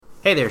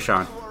Hey there,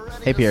 Sean.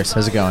 Hey, Pierce.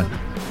 How's it going?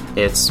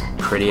 It's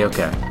pretty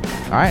okay.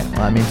 All right. Well,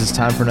 that means it's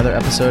time for another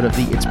episode of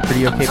the It's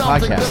Pretty Okay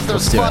podcast.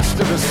 Let's do it. Let's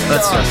do it.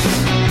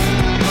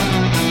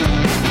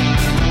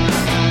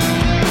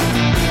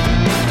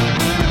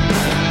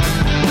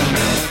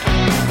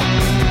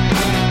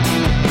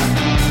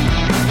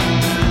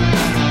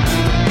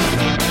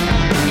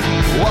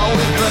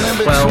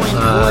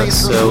 Well,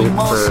 so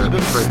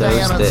for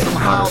those that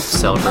are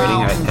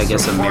celebrating, I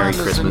guess a Merry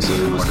Christmas is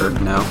in order.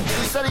 No,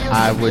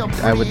 I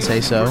would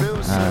say so.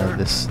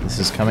 This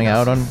is coming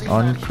out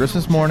on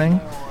Christmas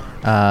morning.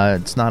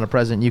 It's not a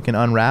present you can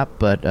unwrap,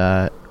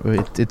 but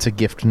it's a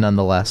gift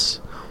nonetheless.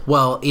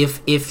 Well,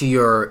 if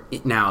you're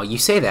now you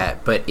say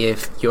that, but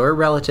if your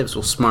relatives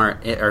were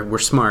smart or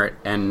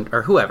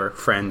whoever,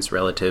 friends,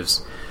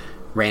 relatives,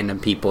 random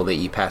people that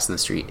you pass in the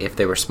street, if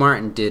they were smart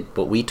and did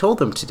what we told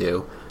them to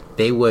do,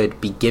 they would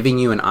be giving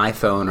you an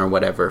iPhone or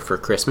whatever for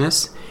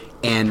Christmas,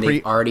 and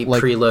they've already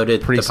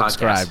preloaded the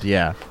podcast.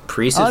 Yeah,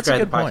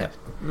 pre-subscribed the podcast.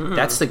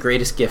 That's the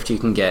greatest gift you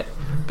can get,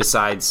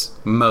 besides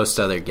most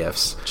other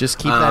gifts. Just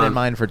keep that in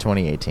mind for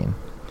 2018.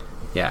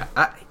 Yeah,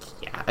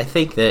 I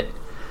think that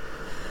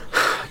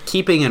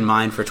keeping in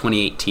mind for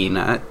 2018,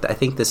 I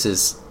think this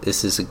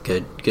is a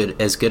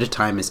good a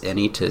time as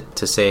any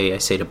to say. I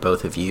say to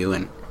both of you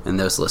and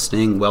those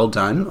listening, well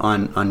done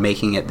on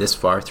making it this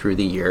far through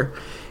the year.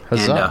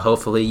 Huzzah. And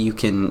hopefully you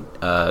can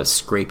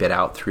scrape it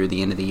out through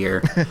the end of the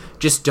year.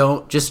 Just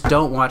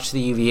don't watch the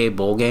UVA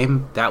bowl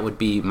game. That would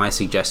be my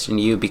suggestion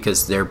to you,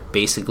 because they're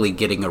basically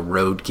getting a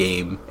road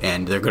game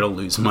and they're going to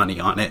lose money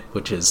on it,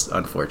 which is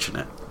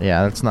unfortunate.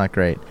 Yeah, that's not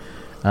great.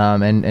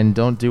 And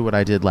don't do what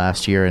I did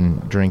last year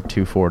and drink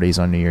 240s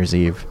on New Year's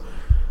Eve.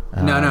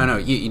 No.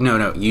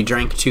 You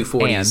drank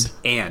 240s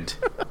and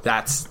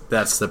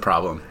that's the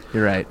problem.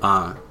 You're right.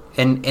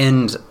 And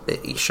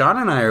Sean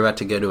and I are about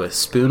to go to a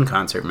Spoon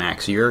concert,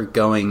 Max. You're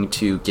going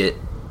to get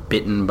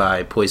bitten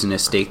by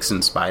poisonous snakes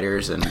and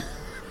spiders and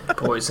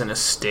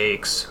poisonous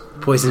steaks.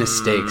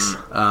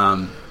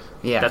 Yeah,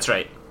 that's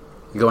right.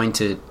 You're going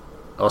to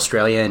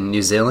Australia and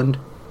New Zealand.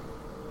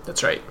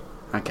 That's right.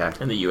 Okay.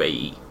 And the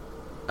UAE.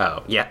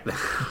 Oh yeah.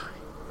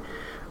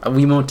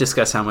 We won't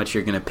discuss how much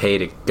you're going to pay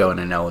to go in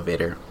an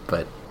elevator,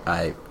 but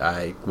I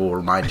will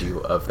remind you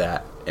of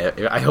that.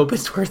 I hope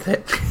it's worth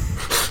it.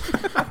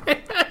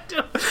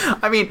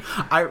 I mean,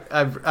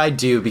 I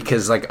do,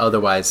 because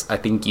otherwise I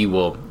think you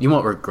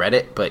won't regret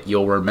it, but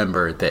you'll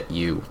remember that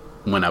you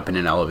went up in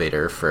an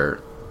elevator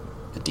for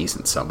a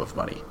decent sum of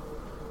money.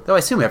 Though I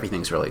assume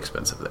everything's really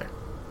expensive there.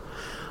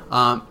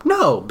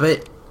 No,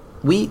 but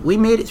we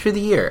made it through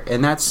the year,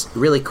 and that's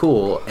really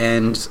cool.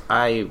 And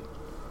I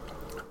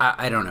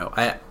don't know.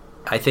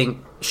 I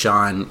think,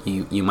 Sean,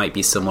 you might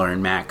be similar,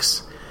 and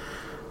Max,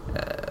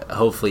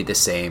 hopefully the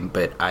same.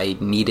 But I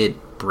needed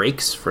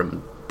breaks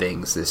from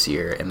things this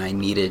year, and I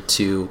needed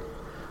to,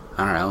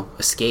 I don't know,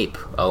 escape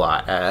a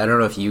lot. I don't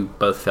know if you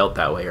both felt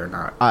that way or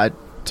not.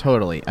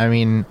 Totally. I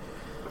mean,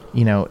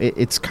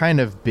 it's kind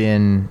of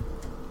been,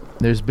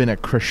 there's been a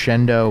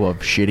crescendo of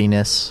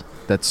shittiness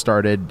that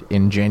started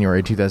in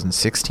January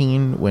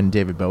 2016 when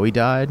David Bowie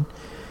died,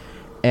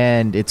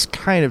 and it's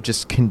kind of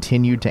just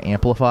continued to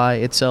amplify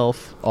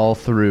itself all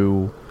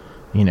through,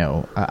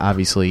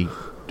 obviously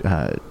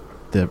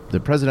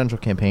the presidential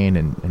campaign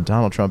and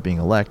Donald Trump being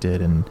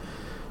elected, and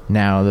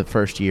now the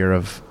first year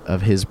of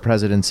his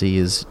presidency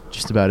is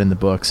just about in the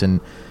books. And,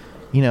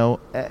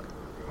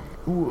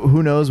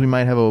 who knows, we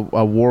might have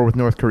a war with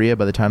North Korea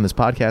by the time this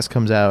podcast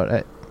comes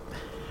out.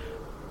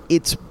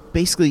 It's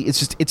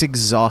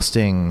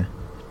exhausting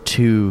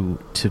to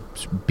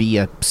be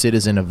a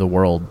citizen of the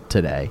world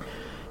today.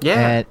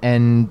 Yeah.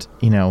 And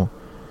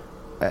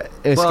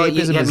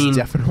escapism is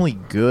definitely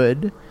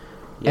good.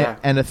 Yeah.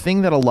 And a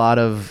thing that a lot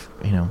of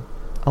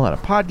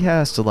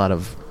podcasts, a lot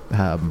of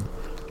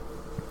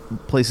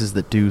places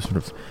that do sort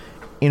of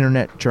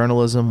internet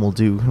journalism will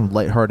do kind of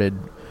lighthearted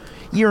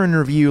year in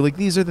review. Like,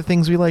 these are the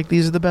things we like.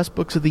 These are the best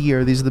books of the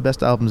year. These are the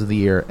best albums of the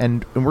year.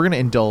 And we're going to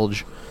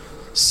indulge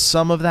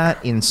some of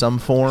that in some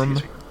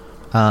form.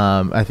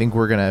 I think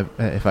we're going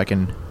to, if I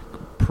can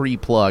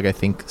pre-plug, I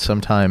think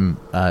sometime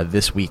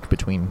this week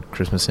between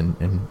Christmas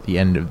and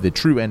the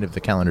true end of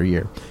the calendar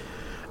year,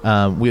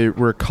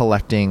 we're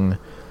collecting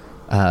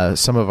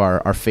some of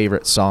our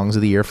favorite songs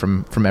of the year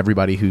from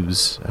everybody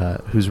who's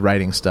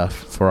writing stuff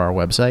for our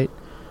website,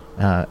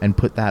 and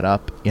put that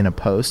up in a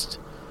post.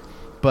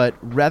 But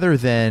rather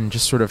than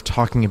just sort of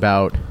talking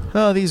about,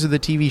 these are the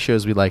TV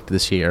shows we liked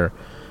this year,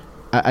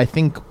 I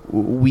think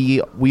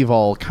we've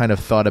all kind of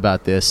thought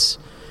about this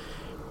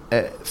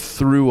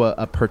through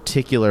a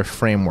particular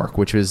framework,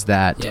 which is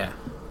that,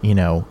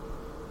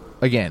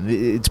 again,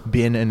 it's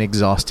been an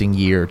exhausting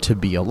year to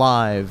be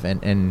alive,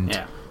 and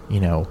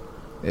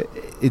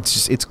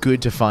it's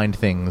good to find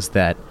things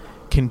that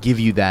can give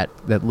you that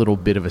little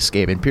bit of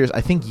escape. And Pierce,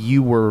 I think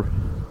you were,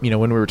 when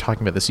we were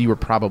talking about this, you were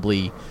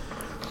probably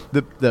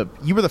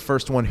you were the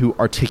first one who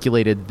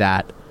articulated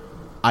that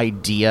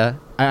idea.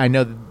 I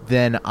know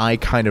then I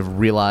kind of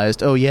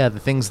realized, oh yeah, the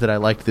things that I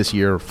liked this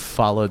year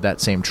followed that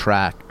same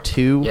track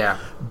too. Yeah.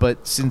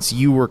 But since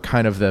you were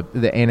kind of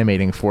the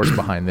animating force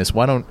behind this,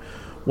 why don't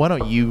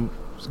you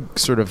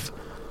sort of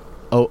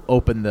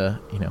open the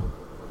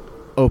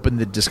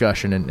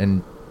discussion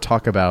and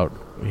talk about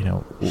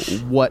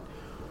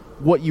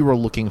what you were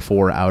looking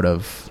for out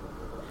of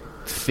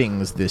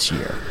things this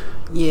year?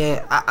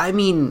 Yeah, I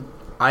mean,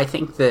 I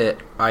think that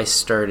I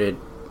started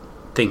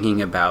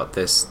thinking about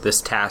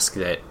this task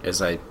that,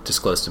 as I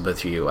disclosed to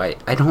both of you, I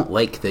don't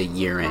like the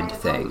year-end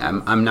thing.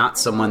 I'm not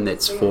someone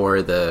that's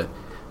for the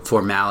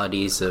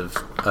formalities of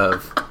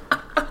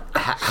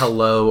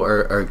hello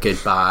or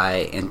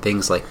goodbye and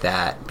things like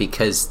that,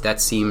 because that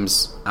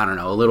seems, I don't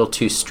know, a little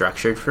too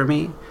structured for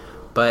me.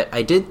 But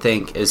I did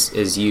think,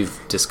 as you've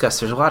discussed,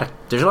 there's a lot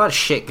of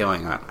shit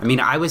going on. I mean,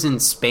 I was in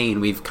Spain.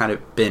 We've kind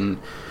of been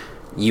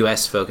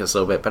U.S. focused a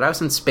little bit, but I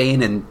was in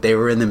Spain and they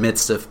were in the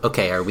midst of,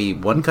 okay, are we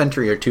one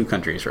country or two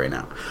countries right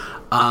now?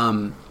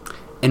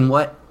 And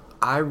what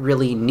I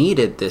really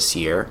needed this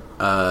year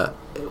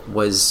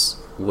was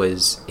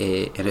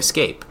an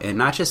escape, and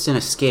not just an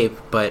escape,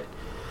 but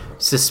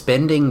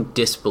suspending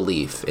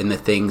disbelief in the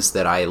things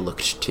that I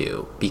looked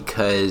to,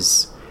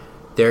 because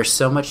there's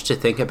so much to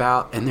think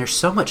about and there's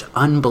so much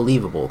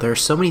unbelievable. There are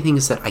so many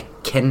things that I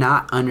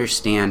cannot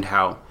understand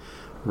how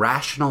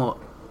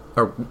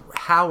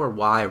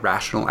why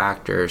rational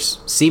actors,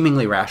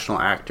 seemingly rational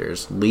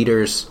actors,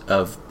 leaders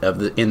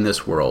in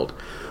this world,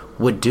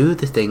 would do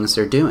the things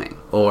they're doing,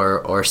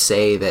 or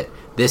say that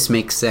this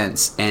makes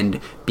sense, and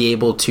be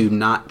able to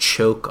not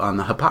choke on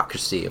the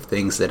hypocrisy of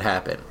things that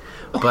happen.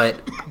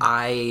 But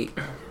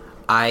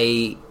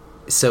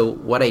so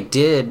what I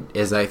did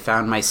is I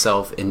found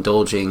myself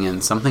indulging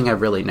in something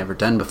I've really never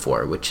done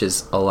before, which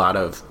is a lot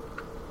of,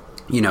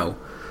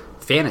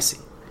 fantasy.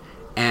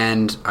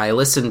 And I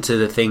listened to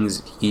the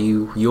things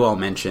you all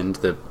mentioned,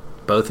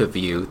 both of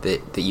you,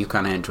 that you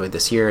kind of enjoyed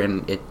this year,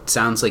 and it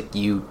sounds like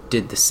you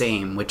did the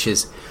same, which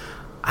is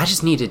I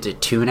just needed to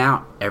tune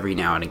out every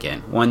now and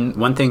again.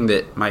 One thing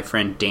that my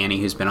friend Danny,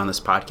 who's been on this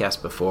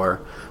podcast before,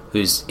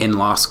 who's in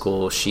law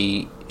school,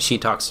 she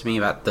talks to me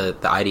about the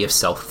idea of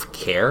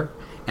self-care,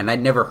 and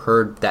I'd never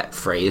heard that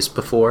phrase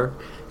before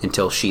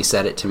until she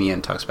said it to me,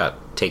 and talks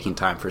about taking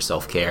time for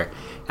self-care.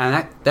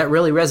 And that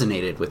really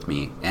resonated with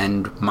me.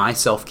 And my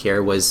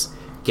self-care was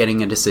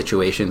getting into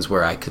situations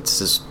where I could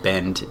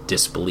suspend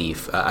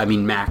disbelief. I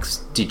mean, Max,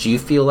 did you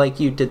feel like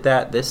you did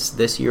that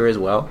this year as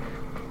well?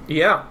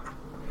 Yeah,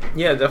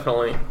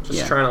 definitely.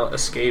 Just trying to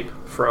escape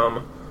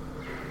from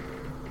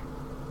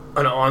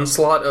an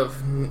onslaught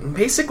of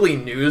basically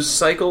news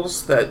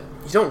cycles that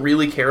you don't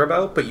really care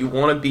about, but you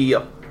want to be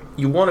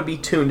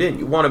tuned in.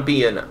 You want to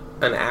be an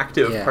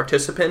active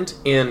participant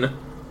in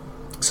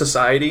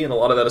society, and a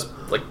lot of that is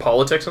like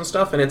politics and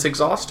stuff, and it's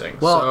exhausting.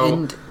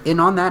 Well,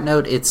 and on that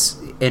note, I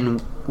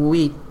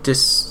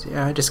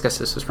discuss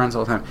this with friends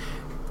all the time.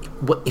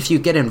 If you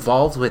get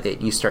involved with it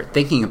and you start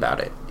thinking about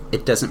it,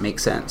 it doesn't make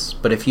sense.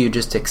 But if you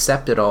just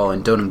accept it all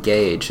and don't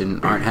engage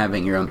and aren't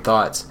having your own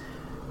thoughts,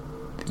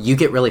 you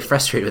get really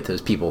frustrated with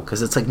those people,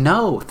 because it's like,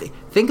 no,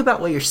 think about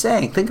what you're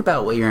saying, think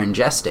about what you're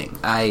ingesting.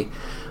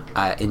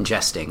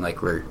 Ingesting,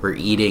 like we're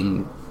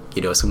eating,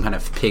 some kind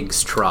of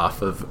pig's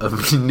trough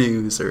of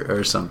news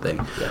or something.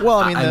 Yeah. Well,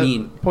 I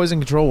mean, poison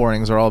control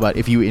warnings are all about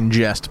if you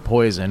ingest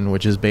poison,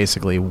 which is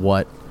basically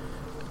what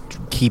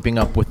keeping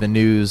up with the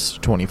news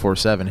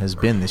 24/7 has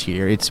been this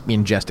year. It's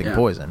ingesting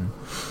poison.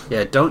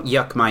 Yeah, don't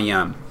yuck my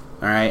yum.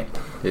 All right.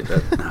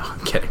 No, I'm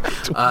kidding.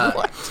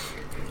 What?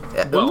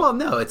 Well,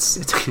 no,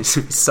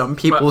 it's some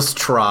people's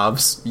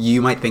troughs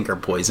you might think are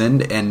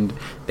poisoned, and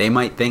they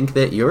might think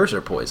that yours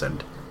are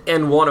poisoned.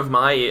 And one of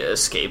my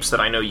escapes that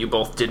I know you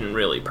both didn't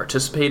really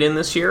participate in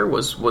this year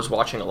was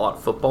watching a lot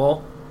of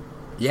football.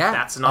 Yeah.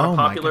 That's not a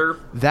popular...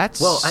 That's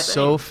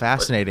so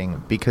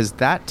fascinating, because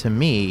that, to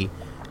me,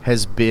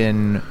 has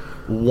been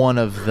one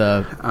of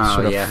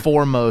the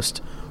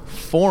foremost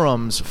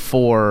forums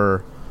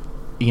for,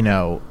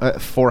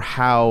 for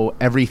how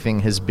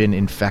everything has been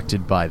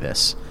infected by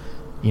this,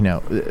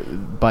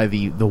 by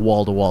the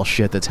wall-to-wall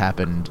shit that's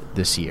happened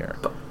this year.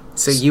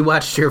 So you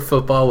watched your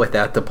football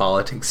without the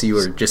politics. You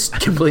were just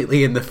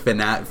completely in the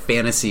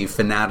fantasy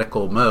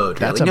fanatical mode.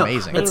 That's really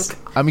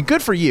amazing.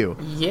 Good for you.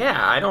 Yeah,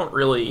 I don't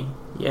really...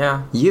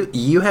 Yeah.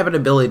 You have an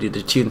ability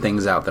to tune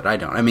things out that I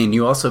don't. I mean,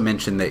 you also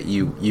mentioned that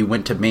you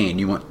went to Maine.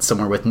 You went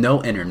somewhere with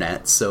no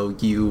internet, so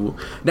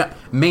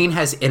Maine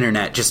has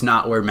internet, just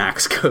not where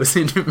Max goes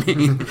into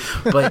Maine.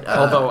 But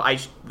although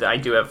I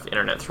do have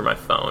internet through my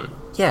phone.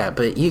 Yeah,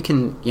 but you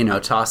can,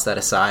 toss that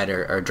aside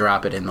or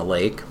drop it in the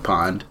lake,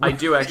 pond. I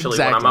do actually.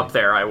 Exactly. When I'm up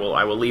there, I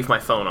will leave my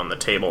phone on the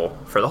table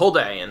for the whole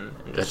day and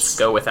just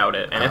go without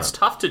it. And it's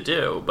tough to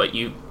do, but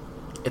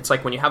it's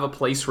like when you have a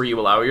place where you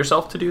allow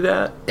yourself to do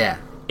that. Yeah.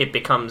 It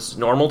becomes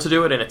normal to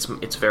do it, and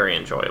it's very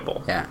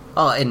enjoyable. Yeah.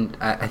 Oh, and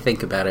I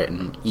think about it,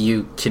 and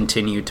you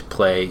continue to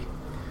play...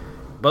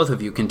 Both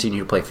of you continue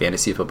to play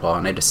fantasy football,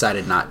 and I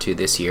decided not to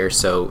this year,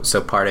 so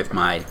part of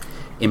my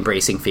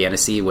embracing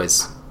fantasy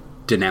was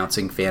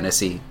denouncing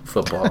fantasy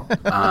football.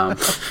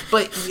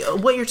 But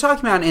what you're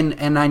talking about,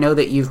 and I know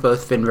that you've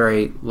both been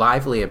very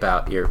lively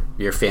about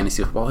your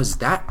fantasy football, is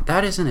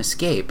that is an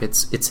escape.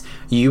 It's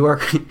you are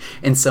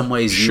in some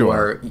ways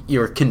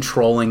you're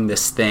controlling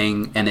this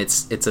thing, and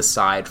it's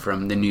aside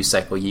from the news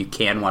cycle. You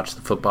can watch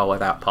the football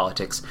without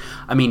politics.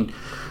 I mean,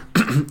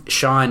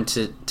 Sean,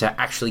 to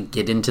actually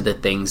get into the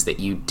things that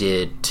you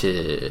did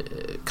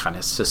to kind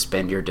of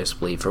suspend your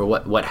disbelief or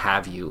what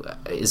have you,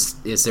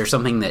 is there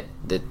something that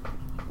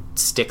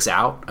sticks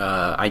out?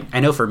 I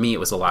know for me it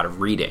was a lot of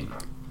reading.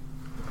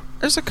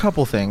 There's a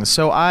couple things.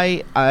 So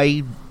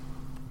I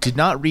did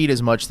not read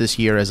as much this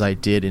year as I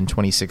did in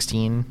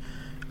 2016,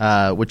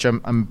 which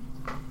I'm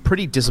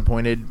pretty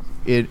disappointed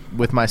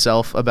with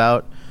myself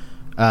about.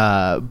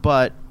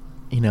 But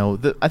you know,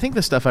 I think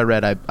the stuff I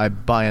read, I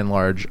by and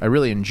large, I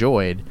really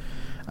enjoyed.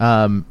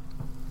 And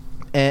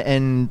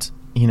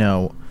you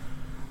know,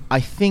 I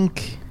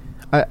think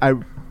I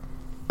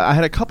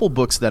had a couple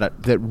books that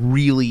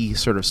really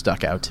sort of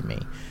stuck out to me.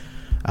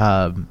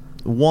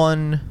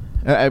 One,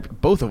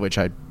 both of which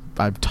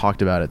I've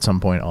talked about at some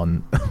point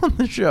on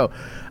the show.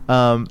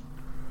 And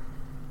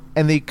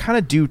they kind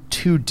of do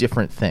two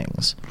different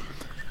things.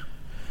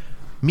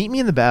 Meet Me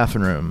in the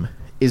Bathroom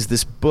is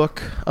this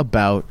book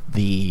about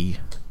the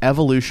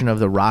evolution of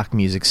the rock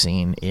music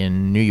scene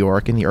in New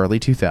York in the early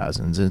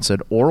 2000s. It's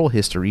an oral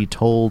history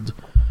told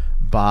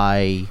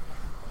by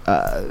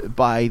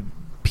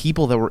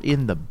people that were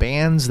in the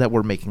bands that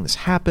were making this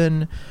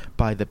happen,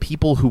 by the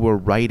people who were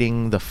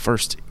writing the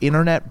first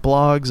internet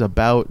blogs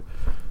about,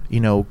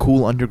 you know,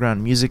 cool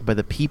underground music, by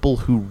the people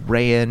who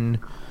ran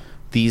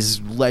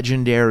these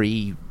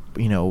legendary,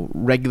 you know,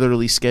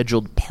 regularly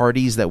scheduled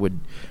parties that would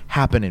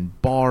happen in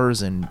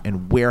bars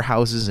and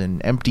warehouses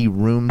and empty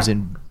rooms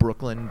in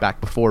Brooklyn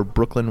back before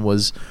Brooklyn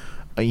was,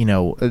 you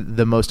know,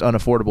 the most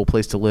unaffordable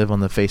place to live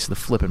on the face of the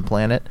flippin'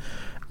 planet.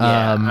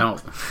 Yeah,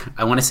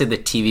 I want to say the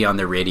TV on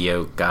the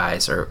radio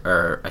guys,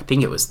 or I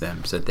think it was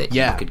them, said that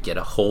you could get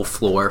a whole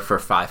floor for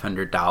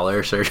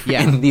 $500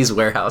 in these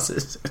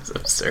warehouses. It's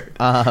absurd.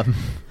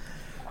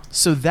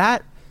 So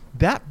that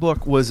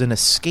book was an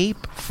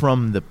escape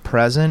from the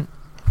present,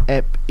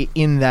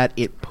 in that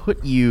it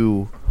put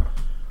you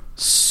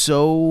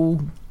so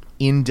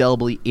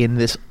indelibly in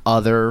this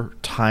other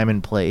time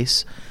and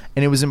place,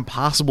 and it was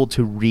impossible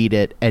to read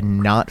it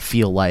and not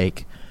feel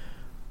like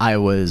I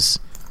was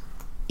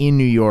in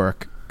New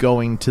York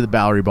going to the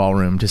Bowery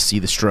Ballroom to see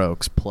the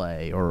Strokes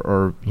play,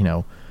 or you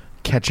know,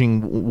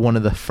 catching one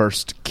of the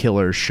first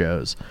Killers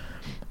shows.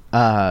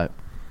 But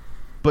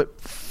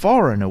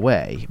far and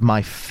away,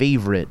 my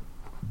favorite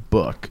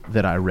book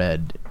that I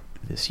read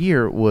this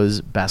year was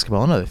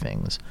Basketball and Other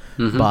Things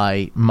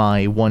by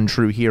my one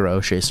true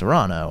hero, Shea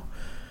Serrano.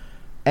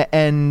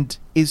 And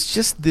it's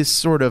just this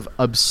sort of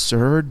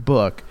absurd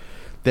book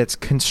that's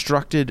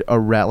constructed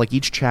around, like,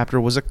 each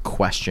chapter was a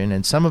question,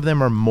 and some of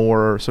them are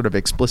more sort of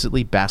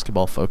explicitly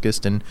basketball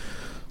focused, and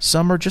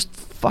some are just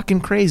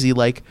fucking crazy.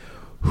 Like,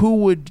 who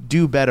would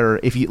do better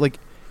if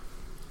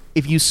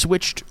you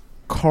switched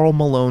Karl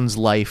Malone's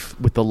life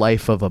with the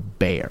life of a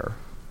bear?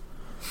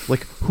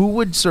 Like, who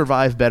would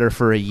survive better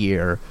for a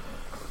year?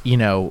 You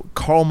know,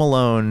 Karl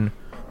Malone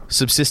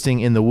subsisting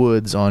in the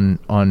woods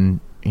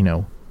on you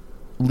know,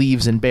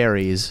 leaves and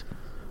berries,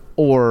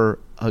 or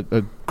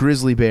a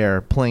grizzly bear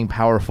playing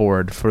power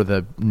forward for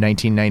the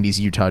 1990s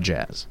Utah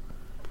Jazz.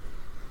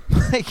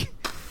 Like,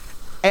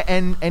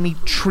 and he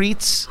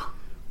treats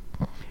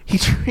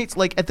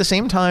like, at the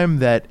same time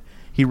that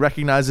he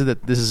recognizes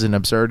that this is an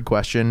absurd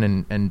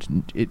question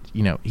and it,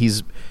 you know,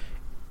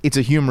 it's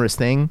a humorous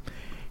thing,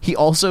 he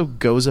also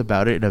goes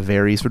about it in a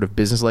very sort of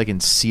businesslike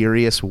and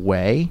serious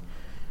way.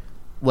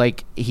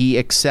 Like, he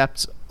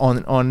accepts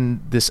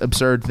on this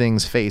absurd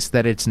thing's face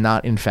that it's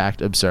not in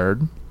fact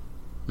absurd.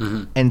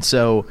 And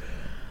so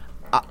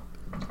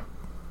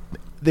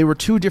they were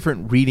two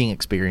different reading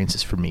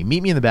experiences for me.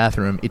 Meet Me in the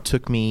Bathroom, I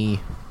think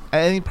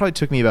it probably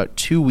took me about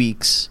 2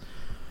 weeks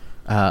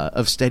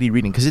of steady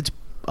reading, because it's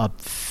a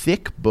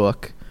thick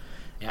book.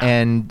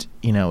 And,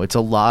 you know, it's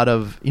a lot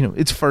of, you know,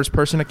 it's first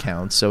person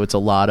accounts, so it's a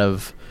lot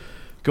of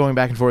going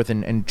back and forth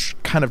and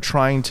kind of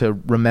trying to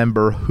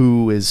remember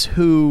who is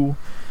who,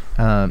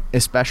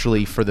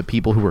 especially for the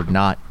people who are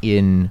not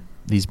in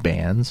these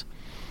bands.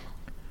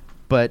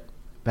 But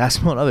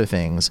Basketball and Other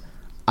Things,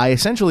 I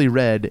essentially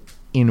read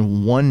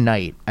in one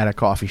night at a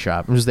coffee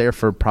shop. I was there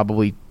for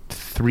probably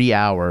 3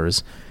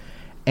 hours,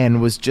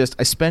 and I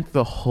spent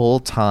the whole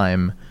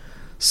time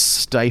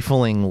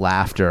stifling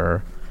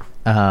laughter.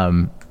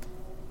 You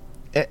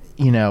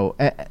know,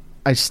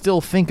 I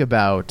still think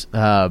about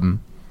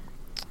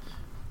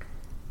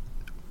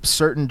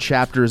certain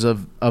chapters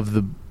of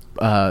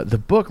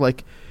the book.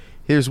 Like,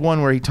 there's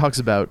one where he talks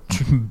about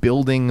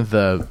building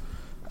the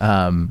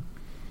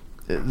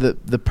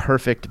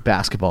perfect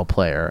basketball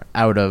player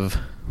out of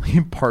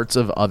parts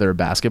of other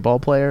basketball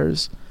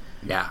players.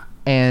 Yeah.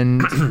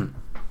 And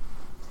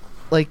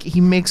like, he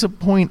makes a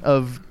point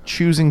of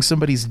choosing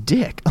somebody's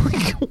dick.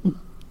 Like,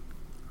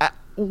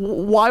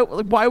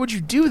 why would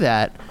you do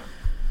that?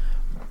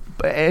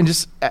 And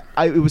just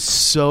it was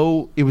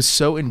so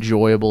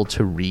enjoyable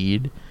to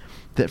read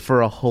that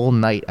for a whole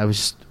night I was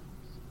just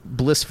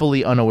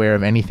blissfully unaware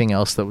of anything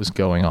else that was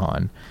going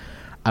on.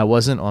 I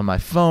wasn't on my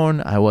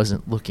phone. I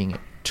wasn't looking at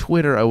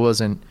Twitter. I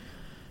wasn't,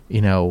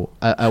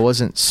 I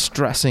wasn't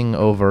stressing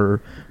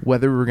over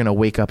whether we were going to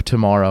wake up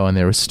tomorrow and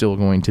there was still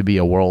going to be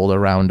a world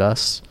around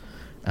us.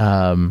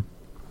 And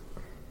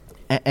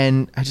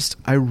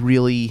I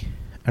really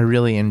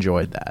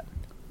enjoyed that.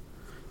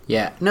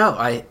 Yeah, no,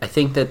 I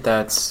think that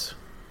does,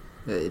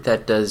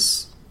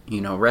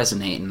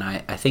 resonate. And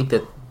I think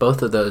that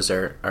both of those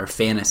are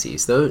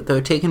fantasies, though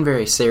taken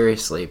very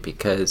seriously,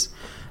 because,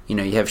 you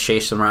have Shea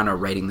Serrano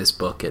writing this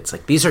book. It's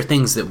like, these are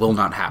things that will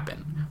not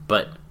happen,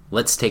 but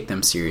let's take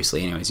them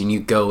seriously anyways. And you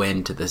go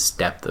into this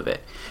depth of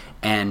it.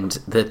 And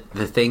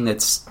the thing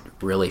that's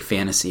really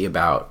fantasy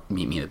about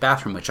Meet Me in the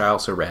Bathroom, which I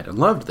also read and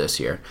loved this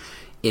year,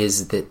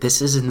 is that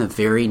this is in the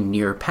very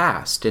near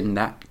past, and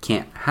that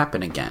can't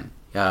happen again.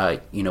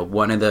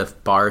 One of the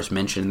bars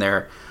mentioned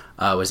there,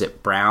 was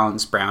it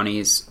Brownies,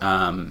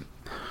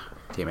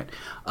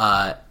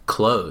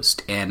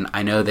 closed. And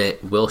I know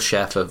that Will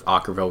Sheff of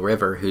Ockerville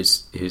River,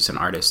 who's an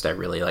artist I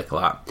really like a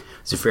lot,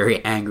 was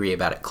very angry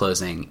about it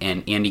closing.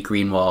 And Andy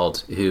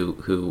Greenwald,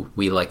 who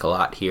we like a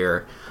lot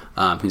here,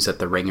 who's at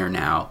the Ringer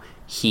now,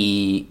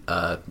 he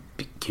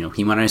went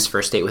on his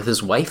first date with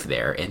his wife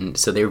there, and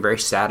so they were very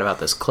sad about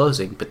this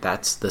closing. But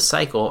that's the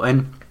cycle,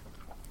 and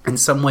in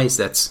some ways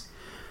that's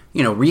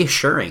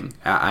reassuring,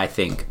 I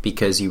think,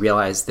 because you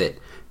realize that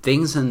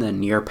things in the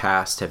near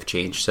past have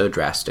changed so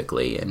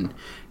drastically, and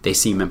they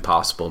seem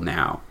impossible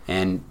now.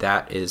 And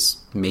that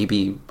is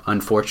maybe,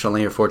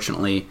 unfortunately or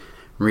fortunately,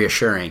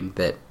 reassuring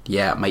that,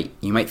 yeah,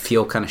 you might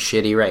feel kind of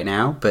shitty right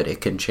now, but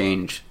it can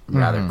change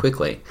rather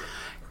quickly.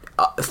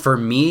 For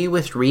me,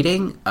 with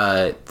reading,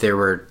 there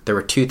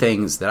were two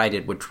things that I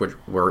did which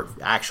were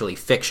actually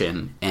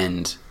fiction,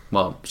 and,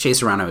 well, Shea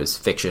Serrano is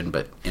fiction,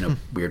 but in a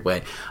weird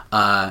way.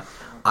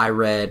 I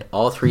read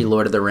all 3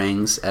 Lord of the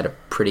Rings at a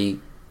pretty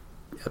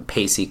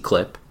pacey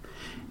clip,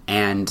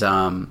 and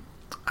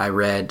I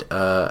read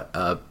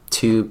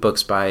 2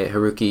 books by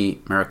Haruki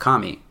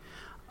Murakami.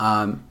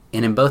 And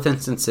in both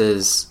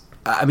instances,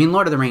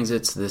 Lord of the Rings,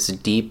 it's this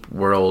deep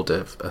world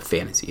of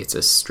fantasy. It's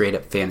a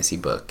straight-up fantasy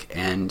book,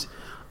 and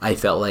I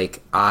felt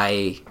like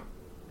I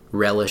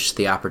relished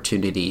the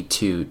opportunity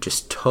to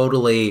just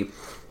totally...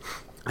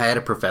 I had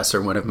a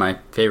professor, one of my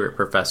favorite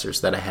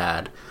professors that I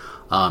had,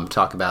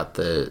 talk about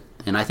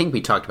and I think we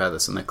talked about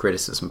this in the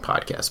Criticism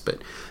podcast,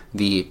 but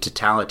the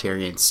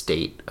totalitarian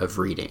state of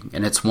reading.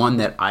 And it's one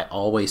that I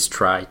always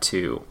try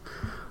to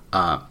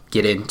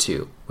get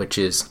into, which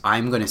is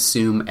I'm going to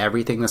assume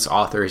everything this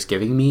author is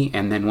giving me,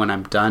 and then when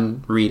I'm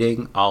done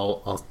reading,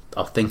 I'll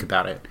think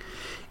about it.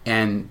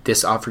 And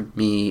this offered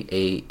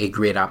me a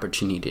great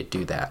opportunity to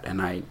do that,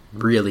 and I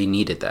really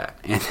needed that.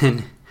 And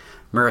then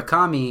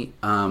Murakami,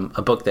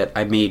 a book that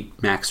I made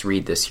Max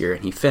read this year,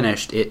 and he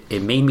finished,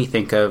 it made me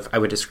think of, I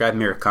would describe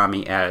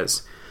Murakami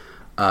as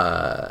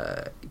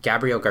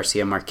Gabriel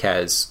Garcia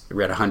Marquez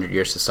read 100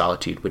 Years of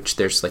Solitude, which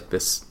there's like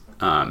this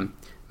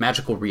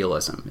magical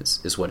realism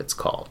is what it's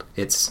called.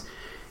 It's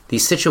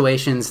these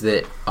situations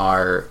that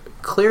are,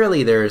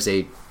 clearly there's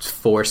a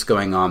force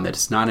going on that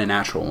is not a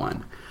natural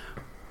one,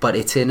 but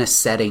it's in a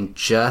setting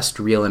just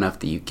real enough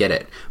that you get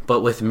it.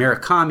 But with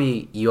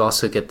Murakami, you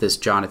also get this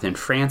Jonathan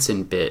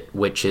Franzen bit,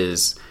 which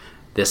is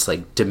this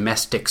like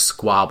domestic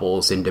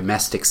squabbles and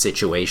domestic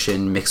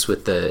situation mixed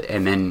with so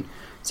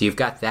you've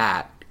got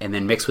that, and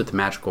then mixed with the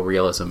magical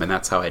realism, and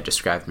that's how I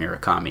describe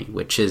Murakami,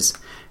 which is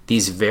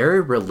these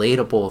very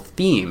relatable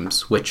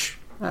themes, which,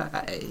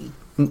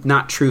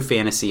 not true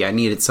fantasy. I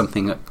needed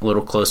something a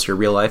little closer to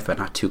real life, but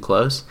not too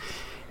close.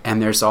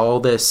 And there's all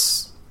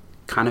this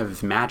kind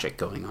of magic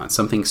going on,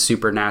 something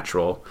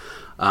supernatural,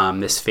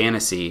 this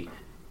fantasy,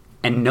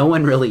 and no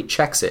one really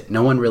checks it,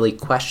 no one really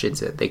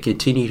questions it. They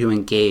continue to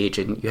engage,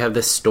 and you have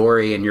this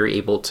story, and you're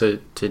able to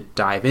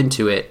dive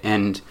into it.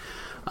 And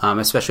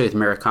especially with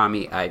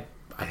Murakami, I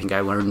think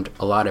I learned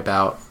a lot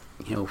about,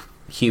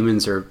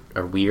 humans are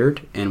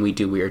weird, and we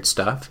do weird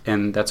stuff,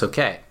 and that's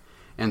okay.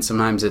 And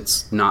sometimes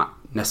it's not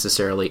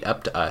necessarily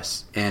up to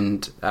us.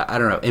 And I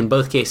don't know, in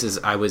both cases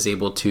I was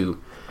able to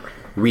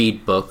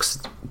read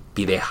books,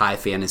 be they high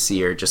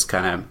fantasy or just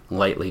kind of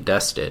lightly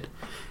dusted,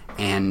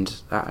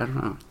 and I don't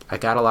know, I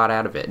got a lot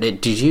out of it.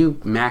 Did you,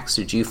 Max,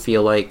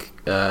 feel like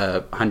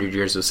 100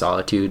 Years of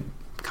Solitude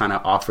kind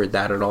of offered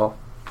that at all?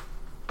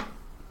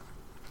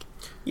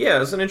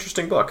 Yeah, it's an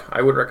interesting book.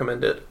 I would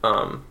recommend it.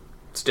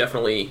 It's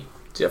definitely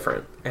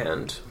different,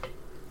 and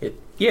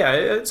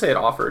I'd say it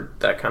offered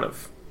that kind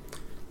of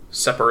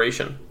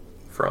separation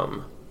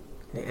from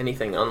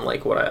anything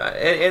unlike what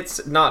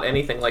it's not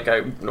anything like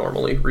I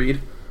normally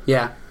read.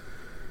 Yeah.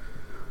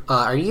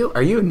 Are you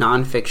a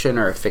nonfiction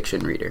or a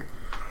fiction reader?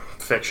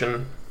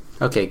 Fiction.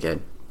 Okay,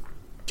 good.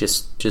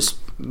 Just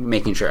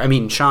making sure.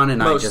 Sean and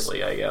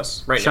mostly, I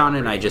guess. Right. Sean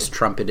and I just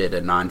trumpeted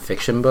a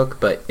nonfiction book,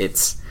 but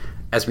it's,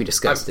 as we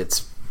discussed,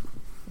 it's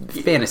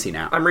fantasy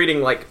now. I'm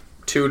reading like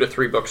 2 to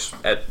 3 books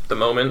at the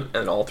moment,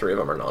 and all 3 of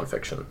them are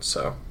nonfiction.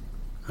 So.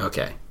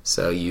 Okay,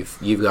 so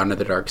you've gone to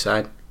the dark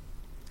side.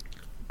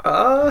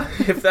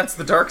 If that's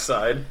the dark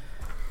side.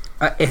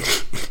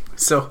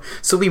 So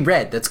we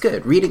read. That's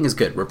good. Reading is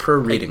good. We're pro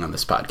reading on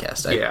this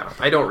podcast.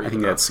 I don't read. I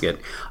think enough. that's good.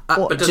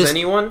 But does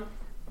anyone?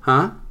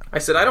 Huh? I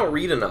said I don't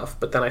read enough,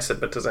 but then I said,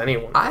 but does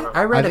anyone?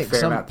 I read I a think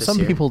fair amount this some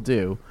year. people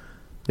do.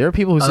 There are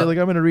people who say, like,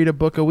 I'm going to read a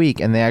book a week,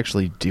 and they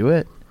actually do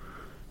it.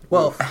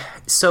 Well,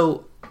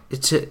 so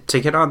to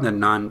get on the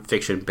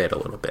nonfiction bit a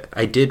little bit,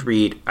 I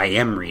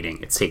am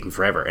reading, it's taking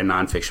forever, a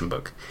nonfiction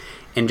book.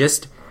 And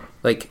just,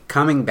 like,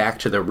 coming back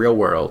to the real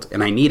world,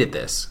 and I needed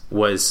this,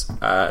 was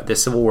the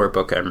Civil War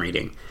book I'm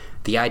reading.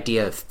 The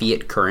idea of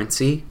fiat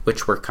currency,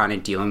 which we're kind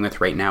of dealing with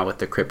right now with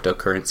the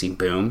cryptocurrency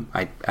boom.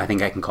 I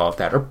think I can call it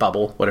that, or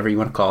bubble, whatever you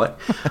want to call it.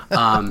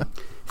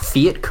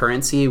 Fiat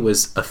currency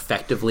was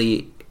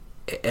effectively,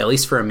 at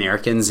least for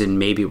Americans and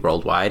maybe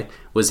worldwide,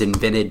 was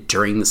invented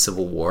during the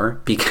Civil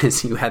War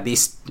because you had the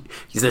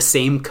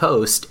same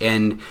coast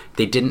and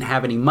they didn't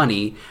have any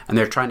money and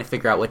they're trying to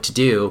figure out what to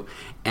do.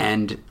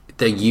 And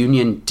the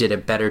Union did a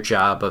better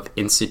job of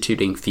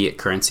instituting fiat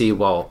currency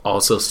while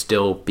also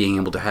still being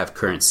able to have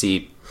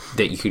currency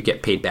that you could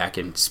get paid back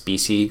in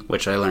specie,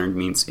 which I learned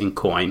means in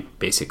coin,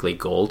 basically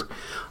gold.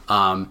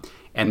 And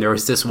there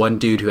was this one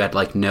dude who had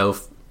like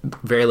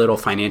very little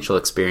financial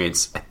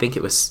experience. I think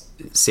it was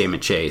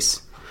Salmon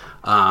Chase,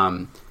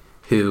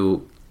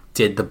 who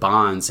did the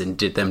bonds and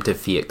did them to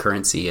fiat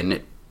currency, and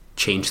it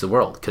changed the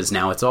world because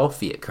now it's all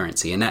fiat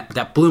currency. And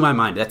that blew my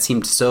mind.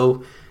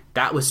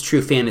 That was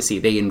true fantasy.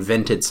 They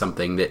invented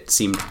something that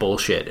seemed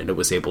bullshit and it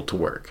was able to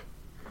work.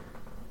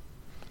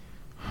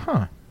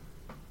 Huh.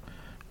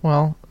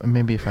 Well,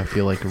 maybe if I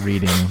feel like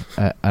reading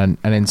an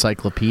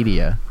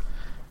encyclopedia,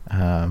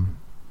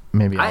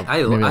 maybe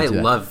I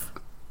love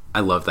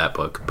that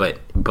book,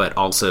 but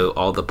also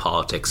all the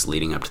politics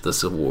leading up to the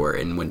Civil War,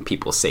 and when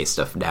people say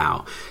stuff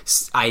now,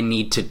 I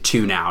need to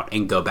tune out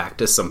and go back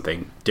to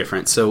something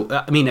different. So,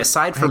 I mean,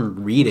 aside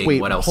from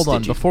reading, what else? Hold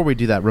on, before we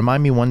do that,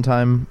 remind me one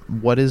time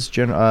what was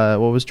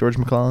George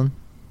McClellan?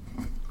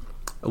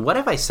 What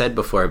have I said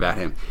before about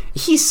him?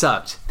 He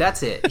sucked.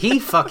 That's it. He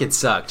fucking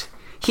sucked.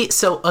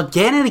 So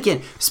again and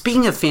again,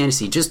 speaking of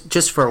fantasy,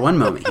 just for one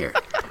moment here,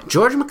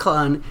 George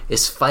McClellan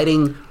is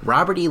fighting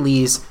Robert E.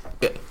 Lee's.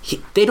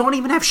 They don't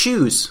even have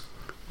shoes.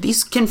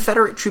 These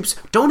Confederate troops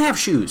don't have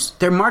shoes.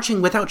 They're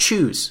marching without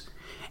shoes.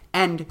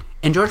 And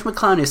George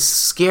McClellan is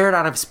scared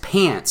out of his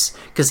pants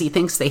because he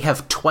thinks they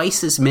have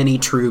twice as many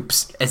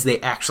troops as they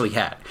actually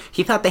had.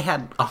 He thought they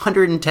had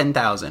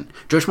 110,000.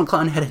 George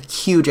McClellan had a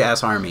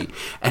huge-ass army.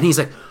 And he's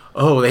like,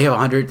 oh, they have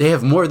 100. They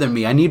have more than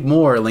me. I need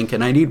more,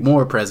 Lincoln. I need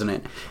more,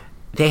 President.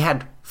 They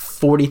had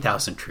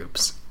 40,000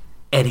 troops.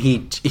 And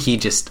he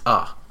just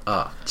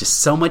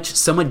so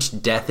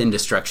much death and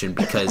destruction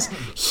because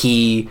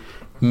he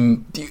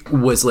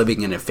was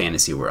living in a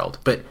fantasy world.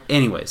 But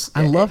anyways,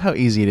 I love how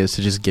easy it is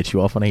to just get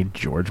you off on a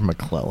George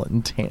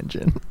McClellan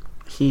tangent.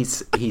 He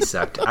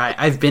sucked.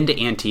 I've been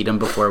to Antietam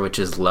before, which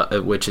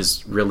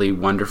is really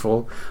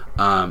wonderful.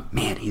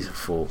 Man, he's a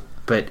fool.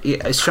 But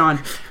Sean,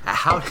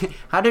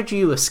 how did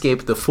you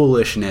escape the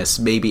foolishness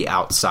maybe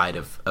outside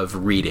of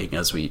reading,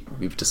 as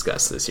we've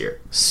discussed this year?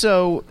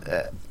 So,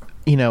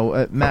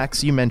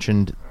 Max, you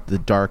mentioned the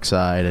dark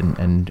side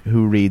and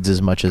who reads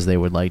as much as they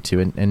would like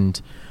to,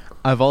 and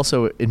I've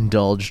also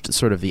indulged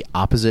sort of the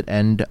opposite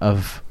end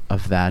of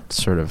that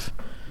sort of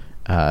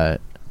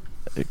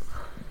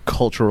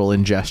cultural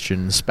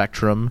ingestion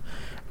spectrum,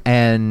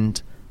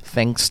 and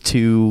thanks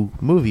to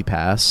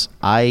MoviePass,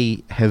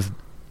 I have,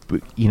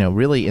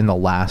 really in the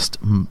last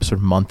sort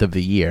of month of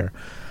the year,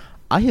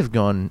 I have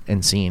gone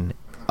and seen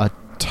a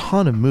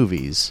ton of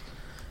movies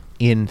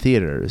in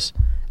theaters,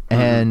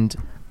 and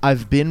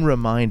I've been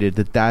reminded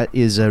that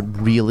is a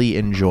really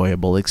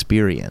enjoyable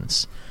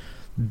experience.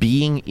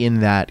 Being in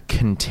that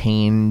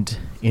contained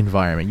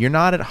environment. You're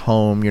not at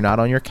home, you're not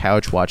on your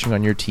couch watching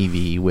on your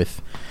TV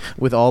with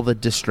all the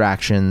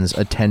distractions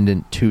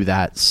attendant to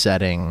that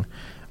setting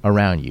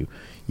around you.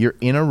 You're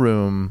in a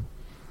room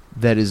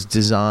that is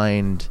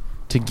designed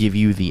to give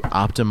you the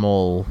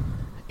optimal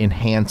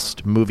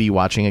enhanced movie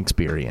watching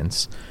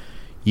experience.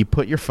 You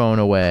put your phone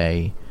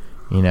away,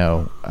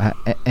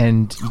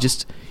 and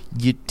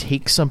you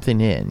take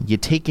something in. You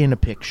take in a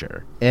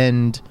picture.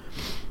 And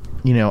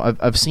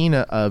I've seen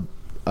a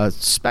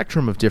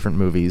spectrum of different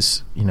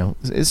movies.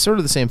 It's sort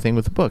of the same thing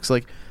with the books.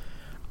 Like,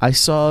 I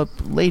saw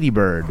Lady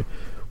Bird,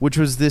 which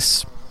was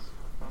this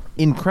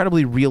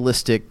incredibly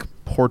realistic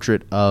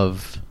portrait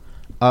of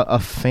a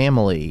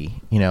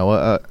family,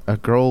 a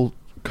girl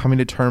coming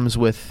to terms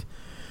with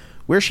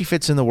where she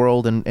fits in the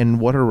world and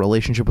what her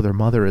relationship with her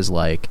mother is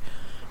like.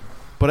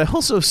 But I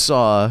also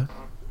saw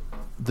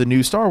the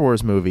new Star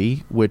Wars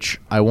movie, which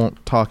I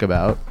won't talk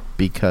about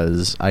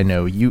because I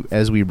know you,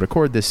 as we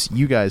record this,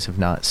 you guys have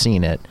not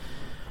seen it.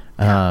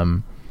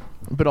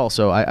 But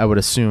also, I would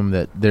assume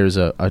that there's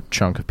a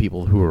chunk of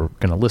people who are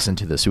going to listen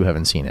to this who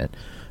haven't seen it.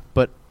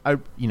 But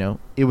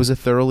it was a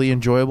thoroughly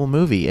enjoyable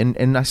movie,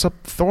 and I saw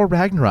Thor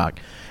Ragnarok,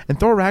 and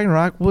Thor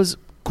Ragnarok was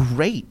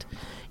great.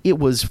 It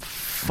was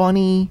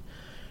funny,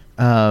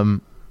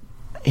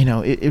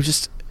 it was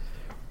just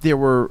it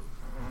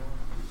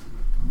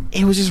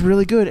was just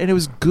really good, and it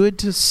was good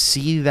to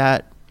see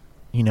that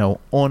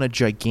on a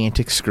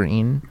gigantic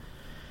screen,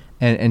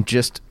 and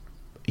just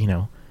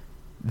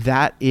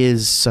that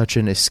is such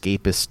an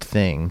escapist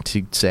thing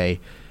to say.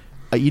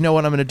 You know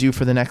what I'm going to do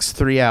for the next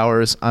 3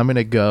 hours? I'm going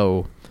to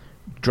go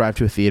drive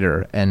to a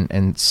theater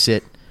and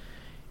sit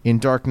in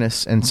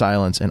darkness and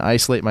silence and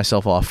isolate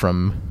myself off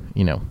from,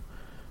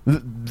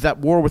 that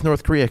war with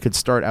North Korea could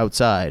start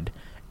outside,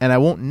 and I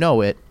won't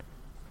know it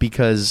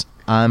because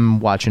I'm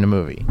watching a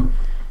movie.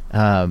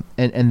 And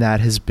that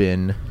has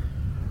been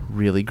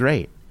really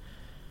great.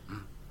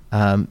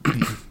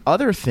 The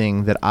other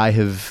thing that I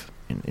have,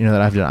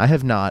 that I've done, I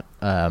have not,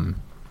 I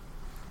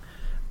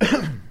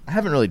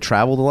haven't really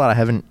traveled a lot.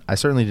 I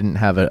certainly didn't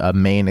have a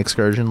main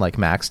excursion like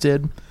Max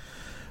did,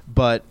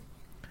 but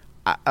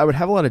I would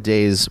have a lot of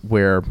days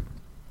where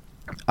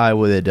I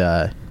would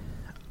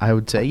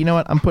say, you know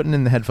what, I'm putting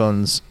in the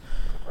headphones.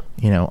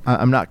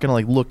 I'm not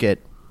going to look at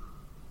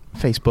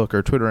Facebook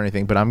or Twitter or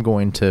anything, but I'm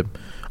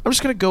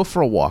just going to go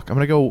for a walk. I'm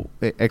going to go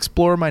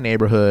explore my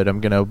neighborhood.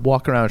 I'm going to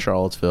walk around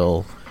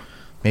Charlottesville,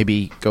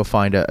 maybe go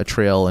find a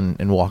trail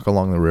and walk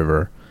along the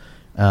river,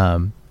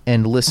 and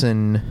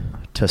listen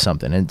to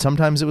something. And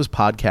sometimes it was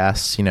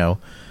podcasts,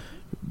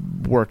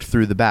 worked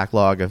through the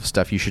backlog of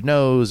Stuff You Should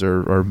Knows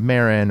or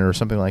Marin or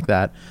something like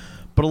that.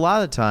 But a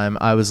lot of the time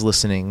I was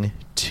listening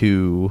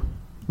to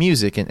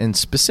music, and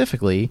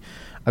specifically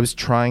I was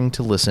trying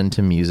to listen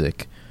to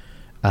music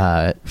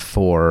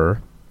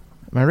for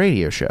my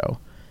radio show.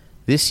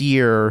 This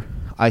year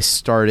I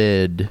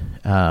started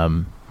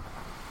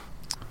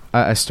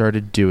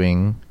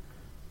doing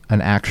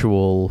an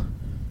actual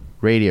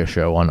radio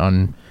show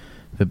on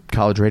the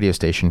college radio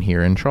station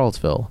here in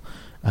Charlottesville.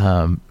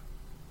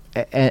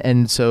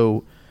 And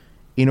so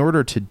in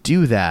order to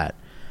do that,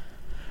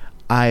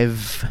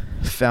 I've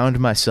found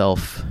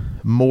myself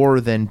more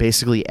than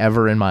basically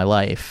ever in my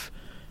life,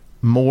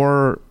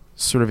 more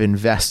sort of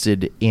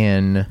invested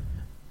in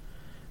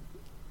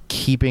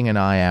keeping an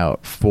eye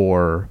out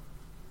for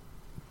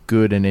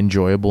good and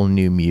enjoyable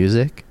new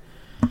music.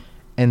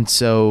 And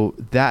so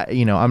that,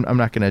 I'm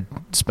not going to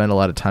spend a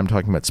lot of time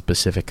talking about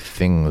specific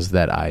things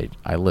that I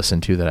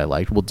listened to that I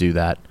liked. We'll do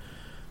that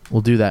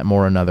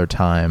more another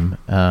time.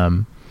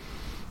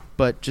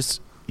 But just,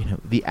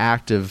 the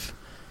act of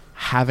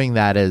having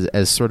that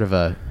as sort of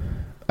a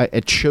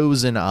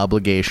chosen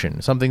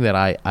obligation, something that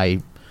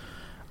I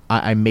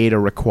made a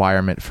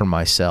requirement for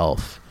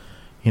myself.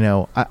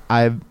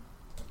 I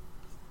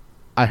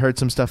heard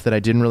some stuff that I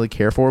didn't really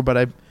care for, but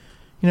I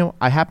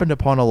happened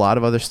upon a lot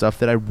of other stuff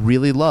that I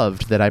really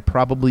loved that I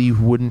probably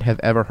wouldn't have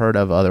ever heard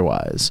of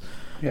otherwise.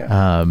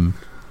 Yeah.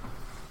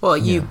 Well,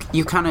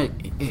 you kind of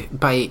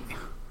by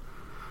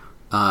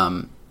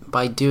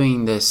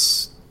doing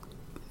this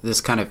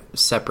kind of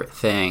separate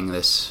thing,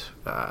 this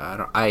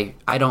I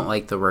don't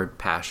like the word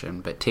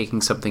passion, but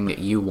taking something that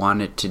you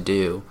wanted to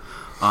do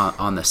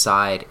on the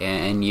side,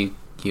 and you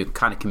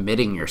kind of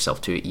committing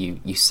yourself to it.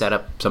 You set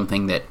up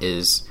something that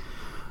is,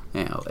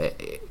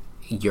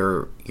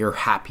 you're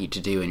happy to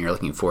do and you're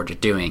looking forward to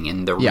doing,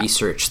 and the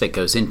research that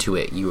goes into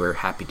it, you are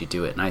happy to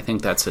do it. And I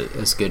think that's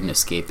as good an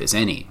escape as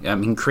any. I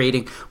mean,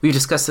 we've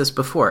discussed this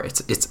before.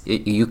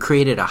 You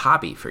created a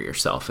hobby for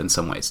yourself in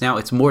some ways. Now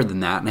it's more than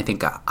that, and I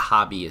think a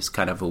hobby is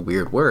kind of a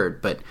weird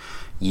word, but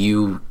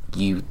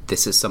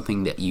this is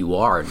something that you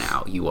are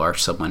now. You are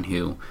someone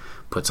who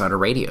puts on a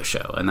radio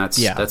show, and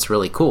that's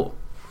really cool.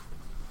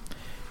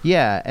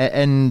 Yeah,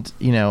 and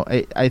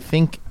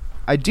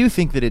I do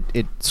think that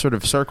it sort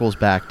of circles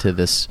back to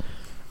this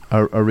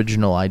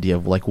original idea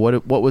of what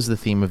was the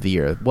theme of the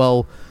year.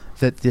 Well,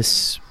 that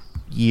this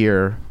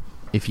year,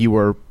 if you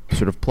were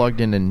sort of plugged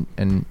in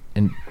and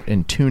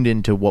tuned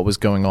into what was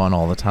going on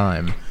all the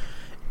time,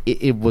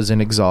 it was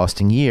an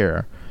exhausting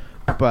year.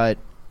 But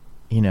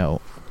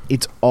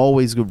it's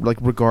always good,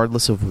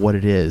 regardless of what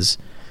it is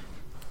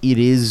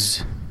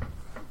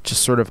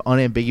just sort of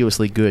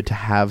unambiguously good to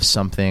have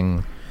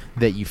something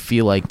that you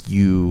feel like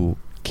you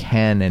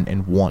can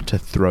and want to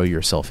throw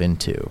yourself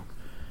into.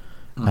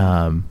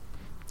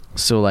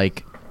 So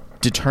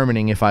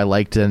determining if I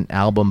liked an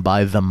album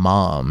by The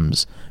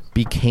Moms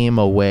became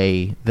a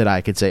way that I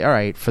could say, all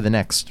right, for the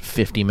next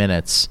 50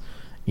 minutes,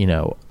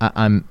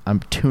 I'm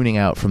tuning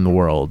out from the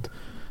world,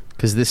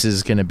 because this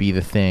is going to be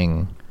the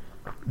thing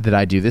that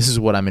I do. This is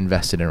what I'm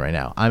invested in right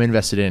now. I'm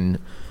invested in,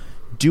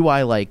 do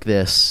I like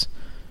this,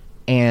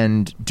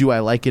 and do I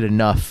like it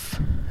enough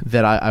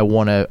that I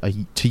want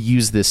to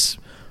use this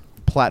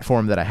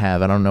platform that I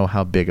have. I don't know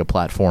how big a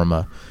platform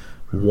a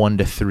 1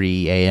 to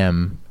 3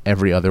 a.m.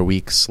 every other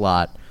week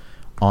slot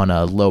on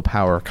a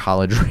low-power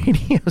college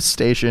radio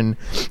station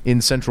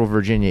in Central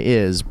Virginia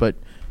is, but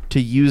to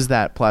use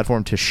that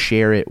platform to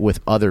share it with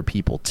other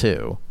people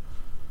too.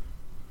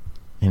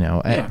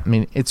 I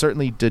mean, it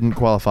certainly didn't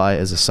qualify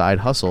as a side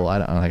hustle.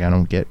 I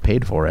don't get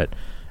paid for it.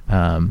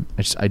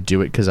 I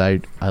do it because I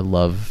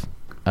love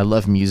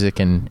music,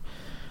 and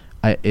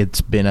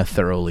it's been a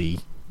thoroughly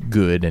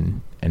good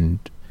and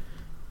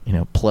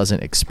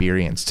pleasant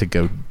experience to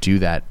go do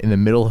that in the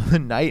middle of the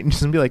night and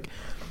just be like,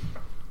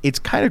 it's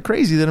kind of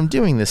crazy that I'm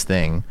doing this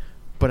thing,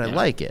 but I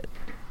like it.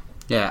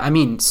 Yeah, I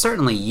mean,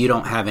 certainly you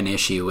don't have an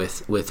issue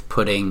with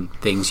putting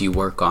things you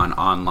work on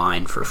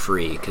online for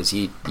free, because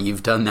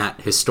you've done that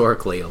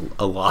historically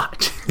a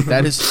lot.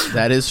 That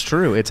is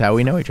true. It's how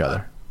we know each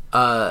other.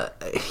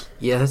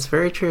 Yeah, that's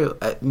very true.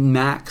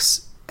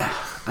 Max,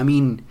 I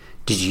mean,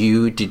 did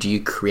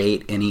you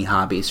create any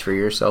hobbies for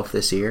yourself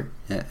this year?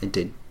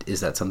 Is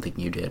that something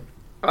you did?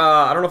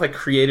 I don't know if I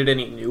created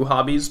any new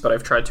hobbies, but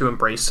I've tried to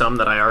embrace some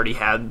that I already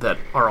had that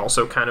are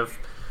also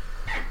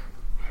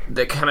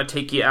that kind of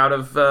take you out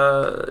of,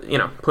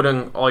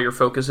 putting all your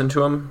focus into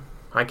them.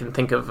 I can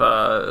think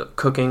of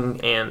cooking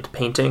and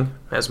painting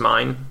as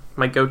my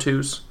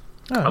go-tos.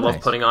 I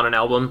love putting on an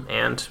album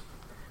and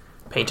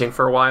painting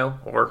for a while,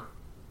 or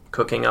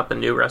cooking up a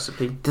new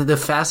recipe. The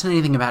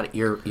fascinating thing about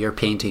your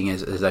painting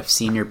is I've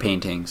seen your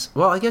paintings.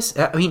 Well, I guess,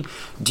 I mean,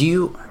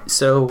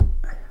 so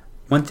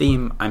one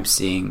theme I'm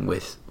seeing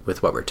with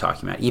what we're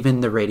talking about,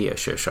 even the radio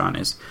show, Sean,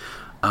 is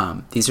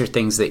these are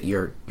things that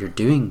you're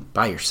doing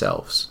by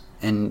yourselves.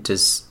 And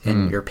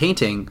your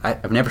painting,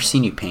 I've never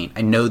seen you paint.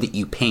 I know that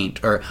you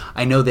paint, or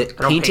I know that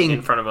I don't paint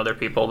in front of other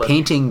people.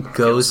 Painting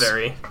goes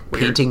very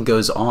weird. Painting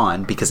goes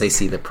on because I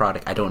see the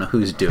product. I don't know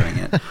who's doing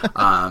it,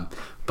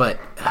 but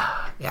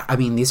yeah, I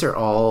mean, these are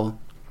all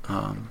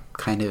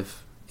kind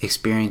of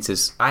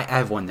experiences. I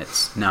have one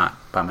that's not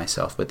by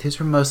myself, but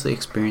these are mostly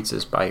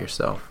experiences by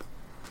yourself.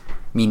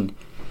 I mean,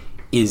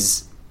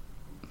 is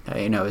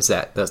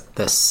that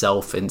the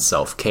self and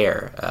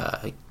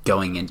self-care,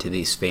 going into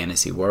these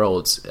fantasy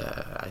worlds?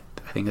 I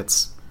think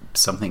that's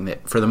something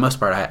that, for the most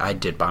part, I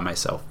did by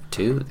myself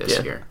too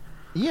this year.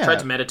 Yeah. Tried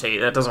to meditate.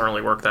 That doesn't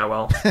really work that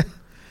well.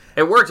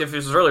 It worked if it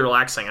was really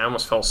relaxing. I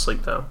almost fell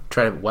asleep, though.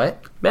 Try to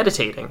what?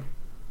 Meditating.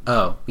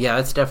 Oh, yeah,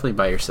 that's definitely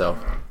by yourself.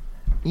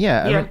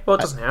 Yeah. Yeah, well,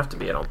 it doesn't have to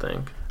be, I don't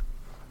think.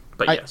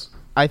 But yes.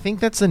 I think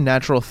that's a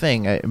natural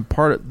thing.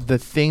 The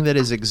thing that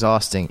is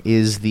exhausting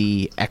is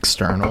the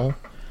external.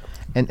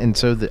 And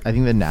so I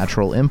think the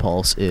natural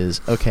impulse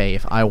is, okay,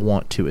 if I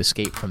want to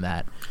escape from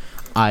that,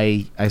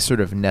 I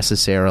sort of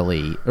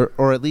necessarily,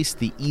 or at least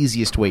the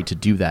easiest way to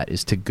do that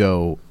is to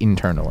go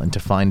internal and to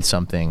find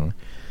something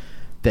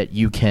that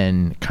you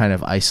can kind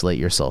of isolate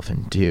yourself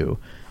and do.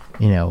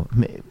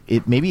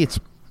 Maybe